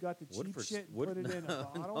say you got the cheap Woodford's- shit and Wood- put it in a no,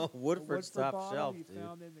 bottle? no, A Woodford's Woodford top bottle shelf, you dude.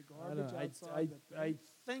 found in the I don't garbage know. outside the I thing?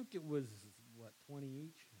 think it was, what, 20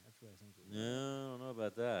 each? That's what I think it was. No, I don't know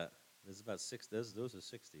about that. There's about 6. Those are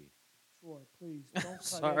 60. Troy, please don't cut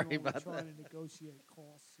Sorry in when about we're trying to negotiate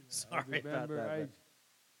costs here. Sorry I remember, about that.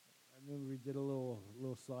 I remember we did a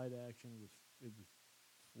little side action. It was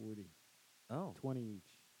 40, Oh, 20 each.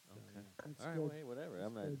 So, okay. yeah. That's All right, good. wait, whatever. That's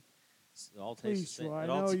I'm not. good. It all Please, tastes the Troy. same. I It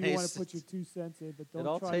all know you want tastes- to put your 2 cents in, but It all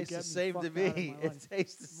don't try to tastes get the same me to fucked out of me. my It money.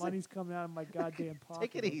 tastes the same. Money's coming out of my goddamn pocket.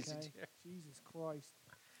 Take it easy, okay? Jerry. Jesus Christ.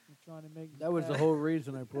 I'm trying to make me That was the pay. whole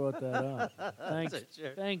reason I brought that up. Thanks, That's it,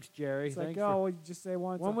 Jerry. thanks, Jerry. It's like, Thanks oh, well, you just say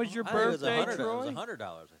once. When was your I think it was birthday, $100. It was Troy? $100,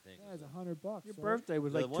 I think. Yeah, it's $100. Your right? birthday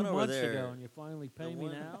was The like one 2 over months there, ago, and you finally The pay me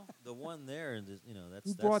one- now? The one there, and that's Who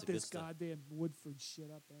that's brought the good this stuff. goddamn Woodford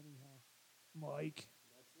shit up anyhow? Mike.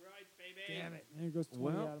 That's right, baby. Damn it. There goes 20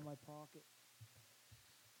 Well- out of my pocket.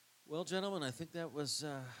 Well, gentlemen, I think that was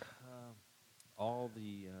all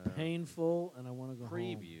the Painful, and I want to go home.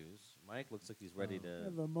 previews. Mike looks like he's ready I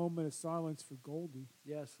have to. a moment of silence for Goldie.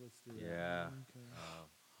 Yes, let's do that. Yeah. Okay.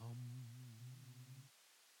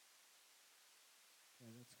 Yeah,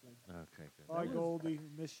 that's good. Okay, good. Bye, was- Goldie.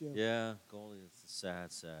 Miss you. Yeah, Goldie. It's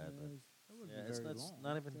sad, sad. Yeah, But it was That wasn't yeah, it's very not, long.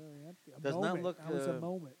 not even. very empty. A does not moment. look, That was a uh,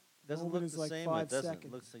 moment. Doesn't Moment look is the like same. 5 It doesn't.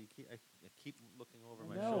 seconds. Looks like I keep looking over I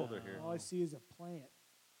my know. shoulder here. All I see is a plant.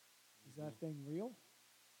 Is that thing real?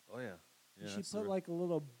 Oh yeah. You Yeah, should that's the put re- like a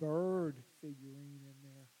little bird figurine in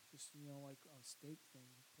there. Just, like a steak thing.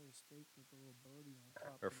 Put a steak with a little birdie on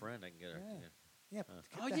top. her of it. friend. I can get her. Yeah. Yeah. Yeah.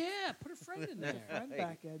 Oh, get that yeah, put a friend in there. friend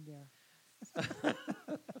back in there.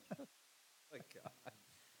 My God.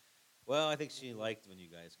 Well, I think she liked when you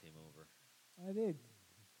guys came over. I did.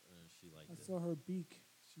 She liked I it. saw her beak.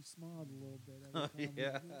 She smiled a little bit. Oh, every time we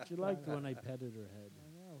yeah. She liked when I petted her head.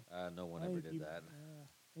 I know. No one I ever think did you- that. Yeah.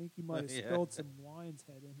 I think you might have Yeah. spilled some lion's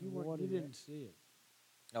head in You, the weren't, water. you there. didn't see it.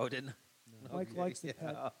 Oh, didn't. No. Mike Okay, likes to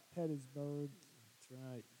yeah. pet his bird. That's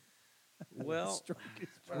right. Well, Stroke his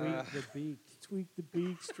Tweak Uh, the beak. tweak the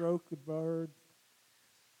beak, stroke the bird.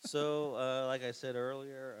 so like I said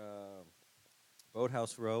earlier,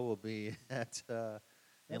 Boathouse Row will be at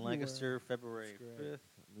in February. Lancaster February That's great. 5th.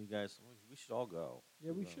 You guys, we should all go.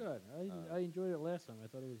 Yeah, we Uh, should. I uh, enjoyed it last time. I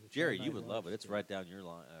thought it was a Jerry, fun you night would love it. It's watch. right down your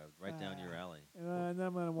line, right down your Ah. alley. And then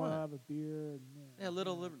I'm gonna want to What? have a beer and Yeah,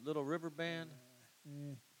 little river band.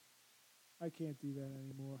 I can't do that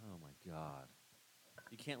anymore. Oh my God,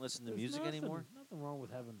 you can't listen to There's music nothing, anymore. Nothing wrong with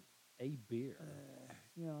having a beer.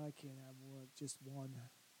 I can't have just one.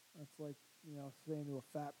 That's like saying to a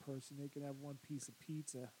fat person they can have one piece of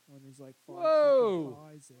pizza when there's like 5 Whoa! fucking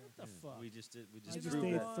pies there. What the Yeah, fuck? We just did. We I just just proved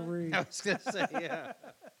ate that. 3. I was gonna say yeah.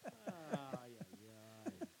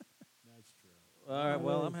 That's true. All right.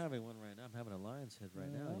 Well, I'm Nice. having one right now. I'm having a lion's head right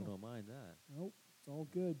now. You Yeah. don't mind that? Nope, it's all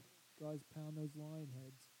good. Guys, pound those lion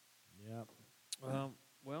heads. Yep.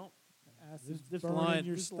 Well, Acid's This burning lion,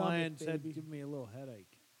 your this stomach, lion's head baby. give me a little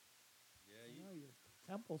headache. I know, your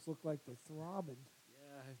temples look like they're throbbing.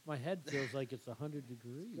 Yeah, my head feels like it's 100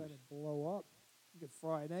 degrees. It's gonna blow up. You could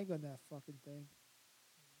fry an egg on that fucking thing.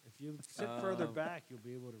 If you sit further Um, back, you'll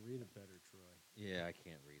be able to read it better, Troy. yeah, I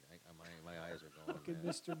can't read. My eyes are going. Fucking man.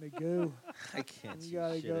 Mr. Magoo. I can't You see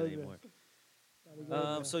gotta shit go to- anymore. Gotta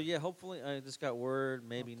go to So yeah, hopefully I just got word.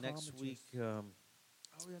 Maybe next week, Optometrist.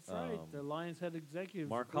 Oh, that's right. The Lions Head executive.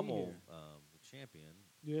 Mark will be Hummel, here. the champion,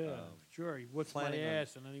 Yeah, um, sure. He whips my planning on-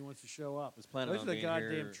 ass, and then he wants to show up. was planning This on is a being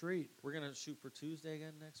goddamn here. treat. We're gonna shoot for Tuesday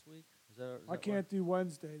again next week. Is that? I can't do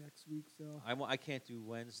Wednesday next week, so. I can't do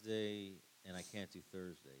Wednesday, and I can't do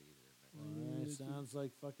Thursday either. Well, it sounds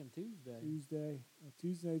like fucking Tuesday. Tuesday.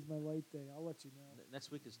 Tuesday's my late day. I'll let you know.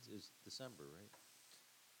 Next week is December, right?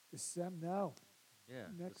 December. No. Yeah,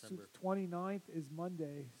 Next December. week, 29th is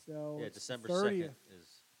Monday. So Yeah, it's December 30th. 2nd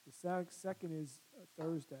is. The second is a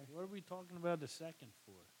Thursday. What are we talking about the second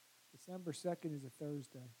for? December 2nd is a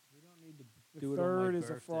Thursday. We don't need to The do it on my third is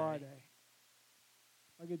birthday. a Friday.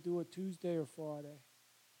 I could do it Tuesday or Friday.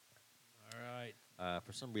 All right.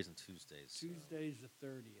 For some reason Tuesdays. so- Tuesday's the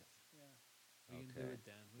 30th. Yeah. We can do Okay. it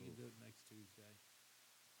then. We can do it next Tuesday.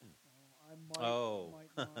 I might. Oh.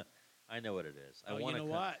 Might not. I know what it is. I Oh, want you know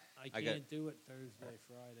to. what? I I got- can't do it Thursday,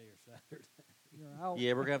 Friday, or Saturday. You're out.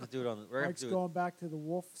 Yeah, we're gonna have to do it on. We're gonna have Mike's to do it. going back to the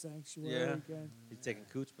wolf sanctuary Yeah. again. He's taking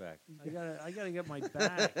Cooch back. I gotta get my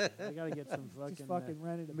back. I gotta get some fucking, Just fucking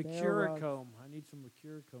rented a bear rug. Mercurochrome. I need some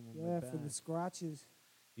Mercurochrome on my Yeah, back. for the scratches.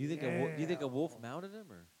 You think you think a wolf mounted him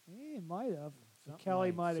or? Yeah, it might have. Something Kelly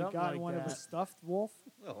like- might have something gotten like one of a that. stuffed wolf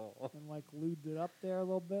Oh. and like lubed it up there a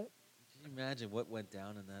little bit. Can you imagine what went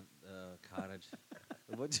down in that cottage?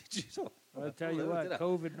 What did you? I'll tell you Look what, it up.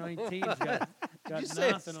 COVID-19's got Did you got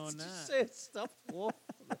say nothing on did that. you say it's stuffed wolf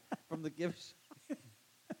from the gift?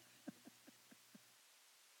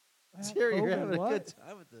 Jerry, you're COVID having what? a good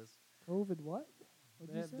time with this. COVID what?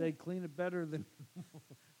 What'd you say? They clean it better than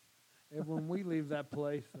when we leave that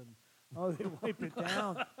place. And Oh, they wipe it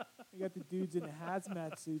down. They got the dudes in the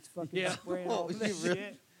hazmat suits fucking Yeah. spraying Oh, all this you really-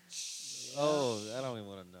 shit. Oh, I don't even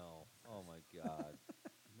want to know. Oh my God,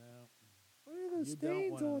 no, What are those You don't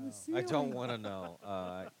stains wanna on know. the ceiling? I don't want to know.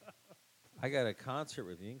 I got a concert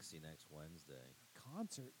with Yinksy next Wednesday.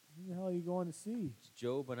 Concert. Who the hell are you going to see? It's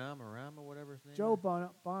Joe Bonamarama, whatever his name. Joe is.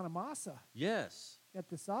 Bonamassa Yes. at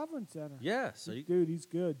the Sovereign Center. Yes. So you, Dude, he's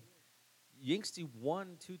good. Yinksy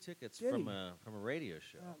won 2 tickets Did from he? a radio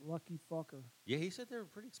show. That lucky fucker. Yeah, he said they were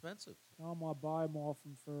pretty expensive. Tell him I'll buy them off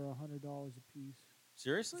him for $100 a piece.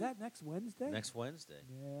 Seriously? Is that next Wednesday? Next Wednesday.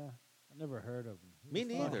 Yeah. I never heard of him. Me Who's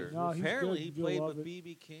neither. fucking- No, he's Apparently, good. he You'll played love with it.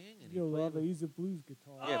 BB King, and You'll he played love it. with, He's a blues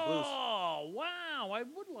guitarist. Yeah, blues. Oh wow! I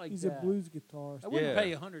would like He's that. a blues guitarist. I wouldn't Yeah.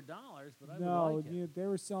 pay $100, but I No, would like it. they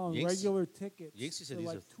were selling Yinksy- regular tickets Yinksy said for these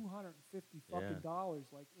like are- $250 Yeah. fucking dollars,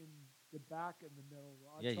 like in the back and the middle.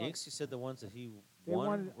 I Yeah, tried- Yinksy said the ones that he They won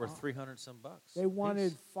wanted, were 300 some bucks. They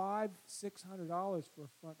wanted Piece. $500-$600 for a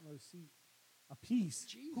front row seat, a piece.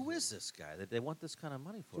 Who is this guy that they want this kind of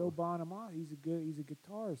money for? Joe Bonamassa, he's a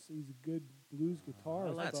guitarist. He's a good blues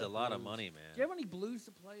guitarist. like That's a but lot of blues. money, Do you man. have any blues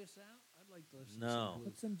to play us out? I'd like to listen to No. some Put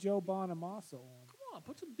blues. some Joe Bonamassa on. Come on,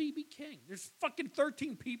 put some BB King. There's fucking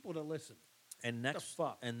 13 people to listen. And next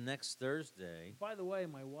fuck? and next Thursday. By the way,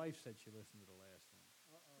 my wife said she listened to the last one.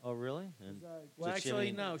 Oh, really? And Is that- Well, Did she actually,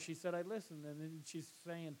 mean- no. She said I listened, and then she's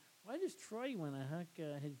saying, "Why does Troy want to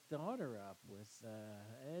hook his daughter up with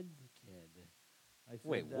Ed Kid?" I said,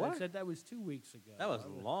 Wait, I what? said that was 2 weeks ago. that was I a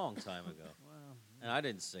long time ago. Wow. And I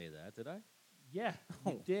didn't say that, did I? Yeah,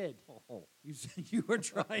 you Oh. did. Oh, You said you were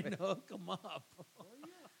trying to hook him up.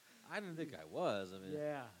 I didn't think I was. I mean,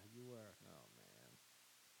 Yeah, you were. oh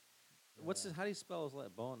man. What's his? How do you spell his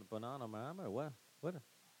last? Banana Mama or what? What?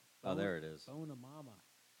 Oh, there it is. Bona Mama.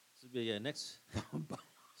 So, yeah, next.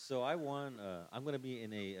 So I won. I'm going to be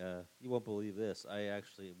in a. You won't believe this. I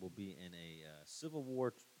actually will be in a Civil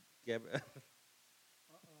War.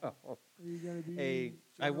 Are you going to be?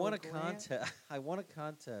 I won a General Grant? contest. I won a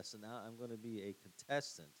contest, and now I'm going to be a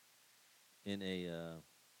contestant in a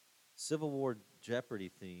Civil War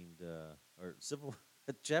Jeopardy themed or Civil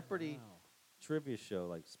Jeopardy Wow. trivia show,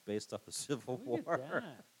 like based off the Civil Look War. at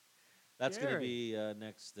that. That's going to Jerry. be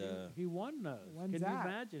next. He won those. When's Can that? you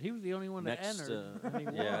imagine? He was the only one that Next, entered. and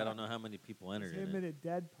he yeah, I won. don't know how many people It's entered him in and it. a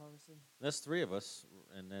dead person. That's 3 of us,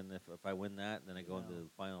 and then if I win that, then I go into Yeah. the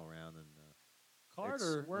final round, and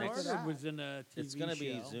Carter, Where's Carter that? was in a TV it's going to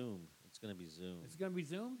be show. Zoom. It's going to be Zoom. It's going to be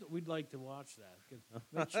zoomed. We'd like to watch that. 'Cause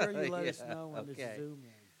make sure you let us Yeah, know when okay. this Zoom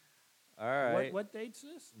is. All right. What date's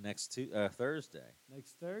this? Next Thursday.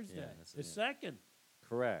 Next Thursday, that's the it. 2nd.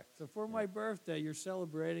 Correct. So for my birthday, you're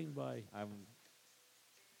celebrating by. I'm.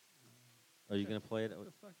 Are you going to play it? What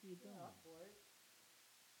the fuck are you doing?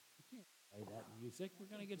 You can't play that music. We're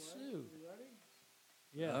gonna get sued.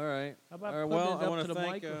 Yeah. All right. How about All right, putting well, it I up want to the thank.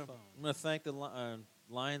 microphone? I'm going to thank the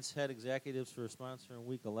Lions Head executives for sponsoring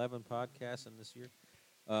Week 11 podcast and this year.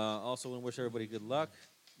 Also, want to wish everybody good luck.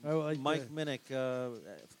 I would like Mike to- Minnick,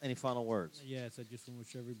 any final words? Yes, I just want to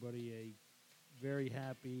wish everybody a very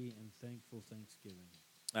happy and thankful Thanksgiving.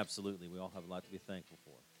 Absolutely. We all have a lot to be thankful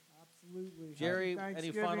for. Absolutely. Jerry, Happy any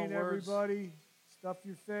Thanksgiving, final words? everybody. Stuff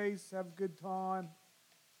your face. Have a good time.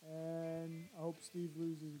 And I hope Steve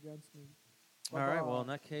loses against me. All right. Well, Bye-bye. in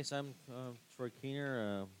that case, I'm Troy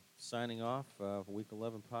Keener signing off for Week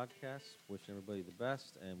 11 podcast. Wishing everybody the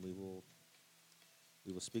best, and we will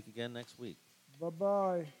speak again next week.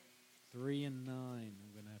 Bye-bye. 3 and 9.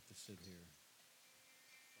 I'm gonna have to sit here.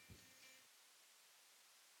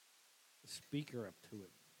 The speaker up to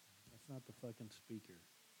it. That's not the fucking speaker.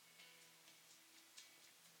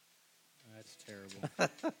 That's terrible.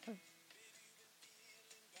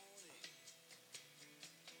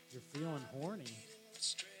 You're feeling horny.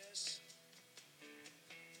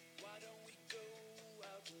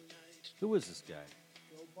 Who is this guy?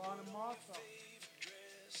 Joe Bonamassa.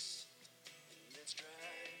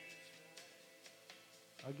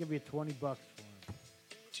 I'll give you $20 for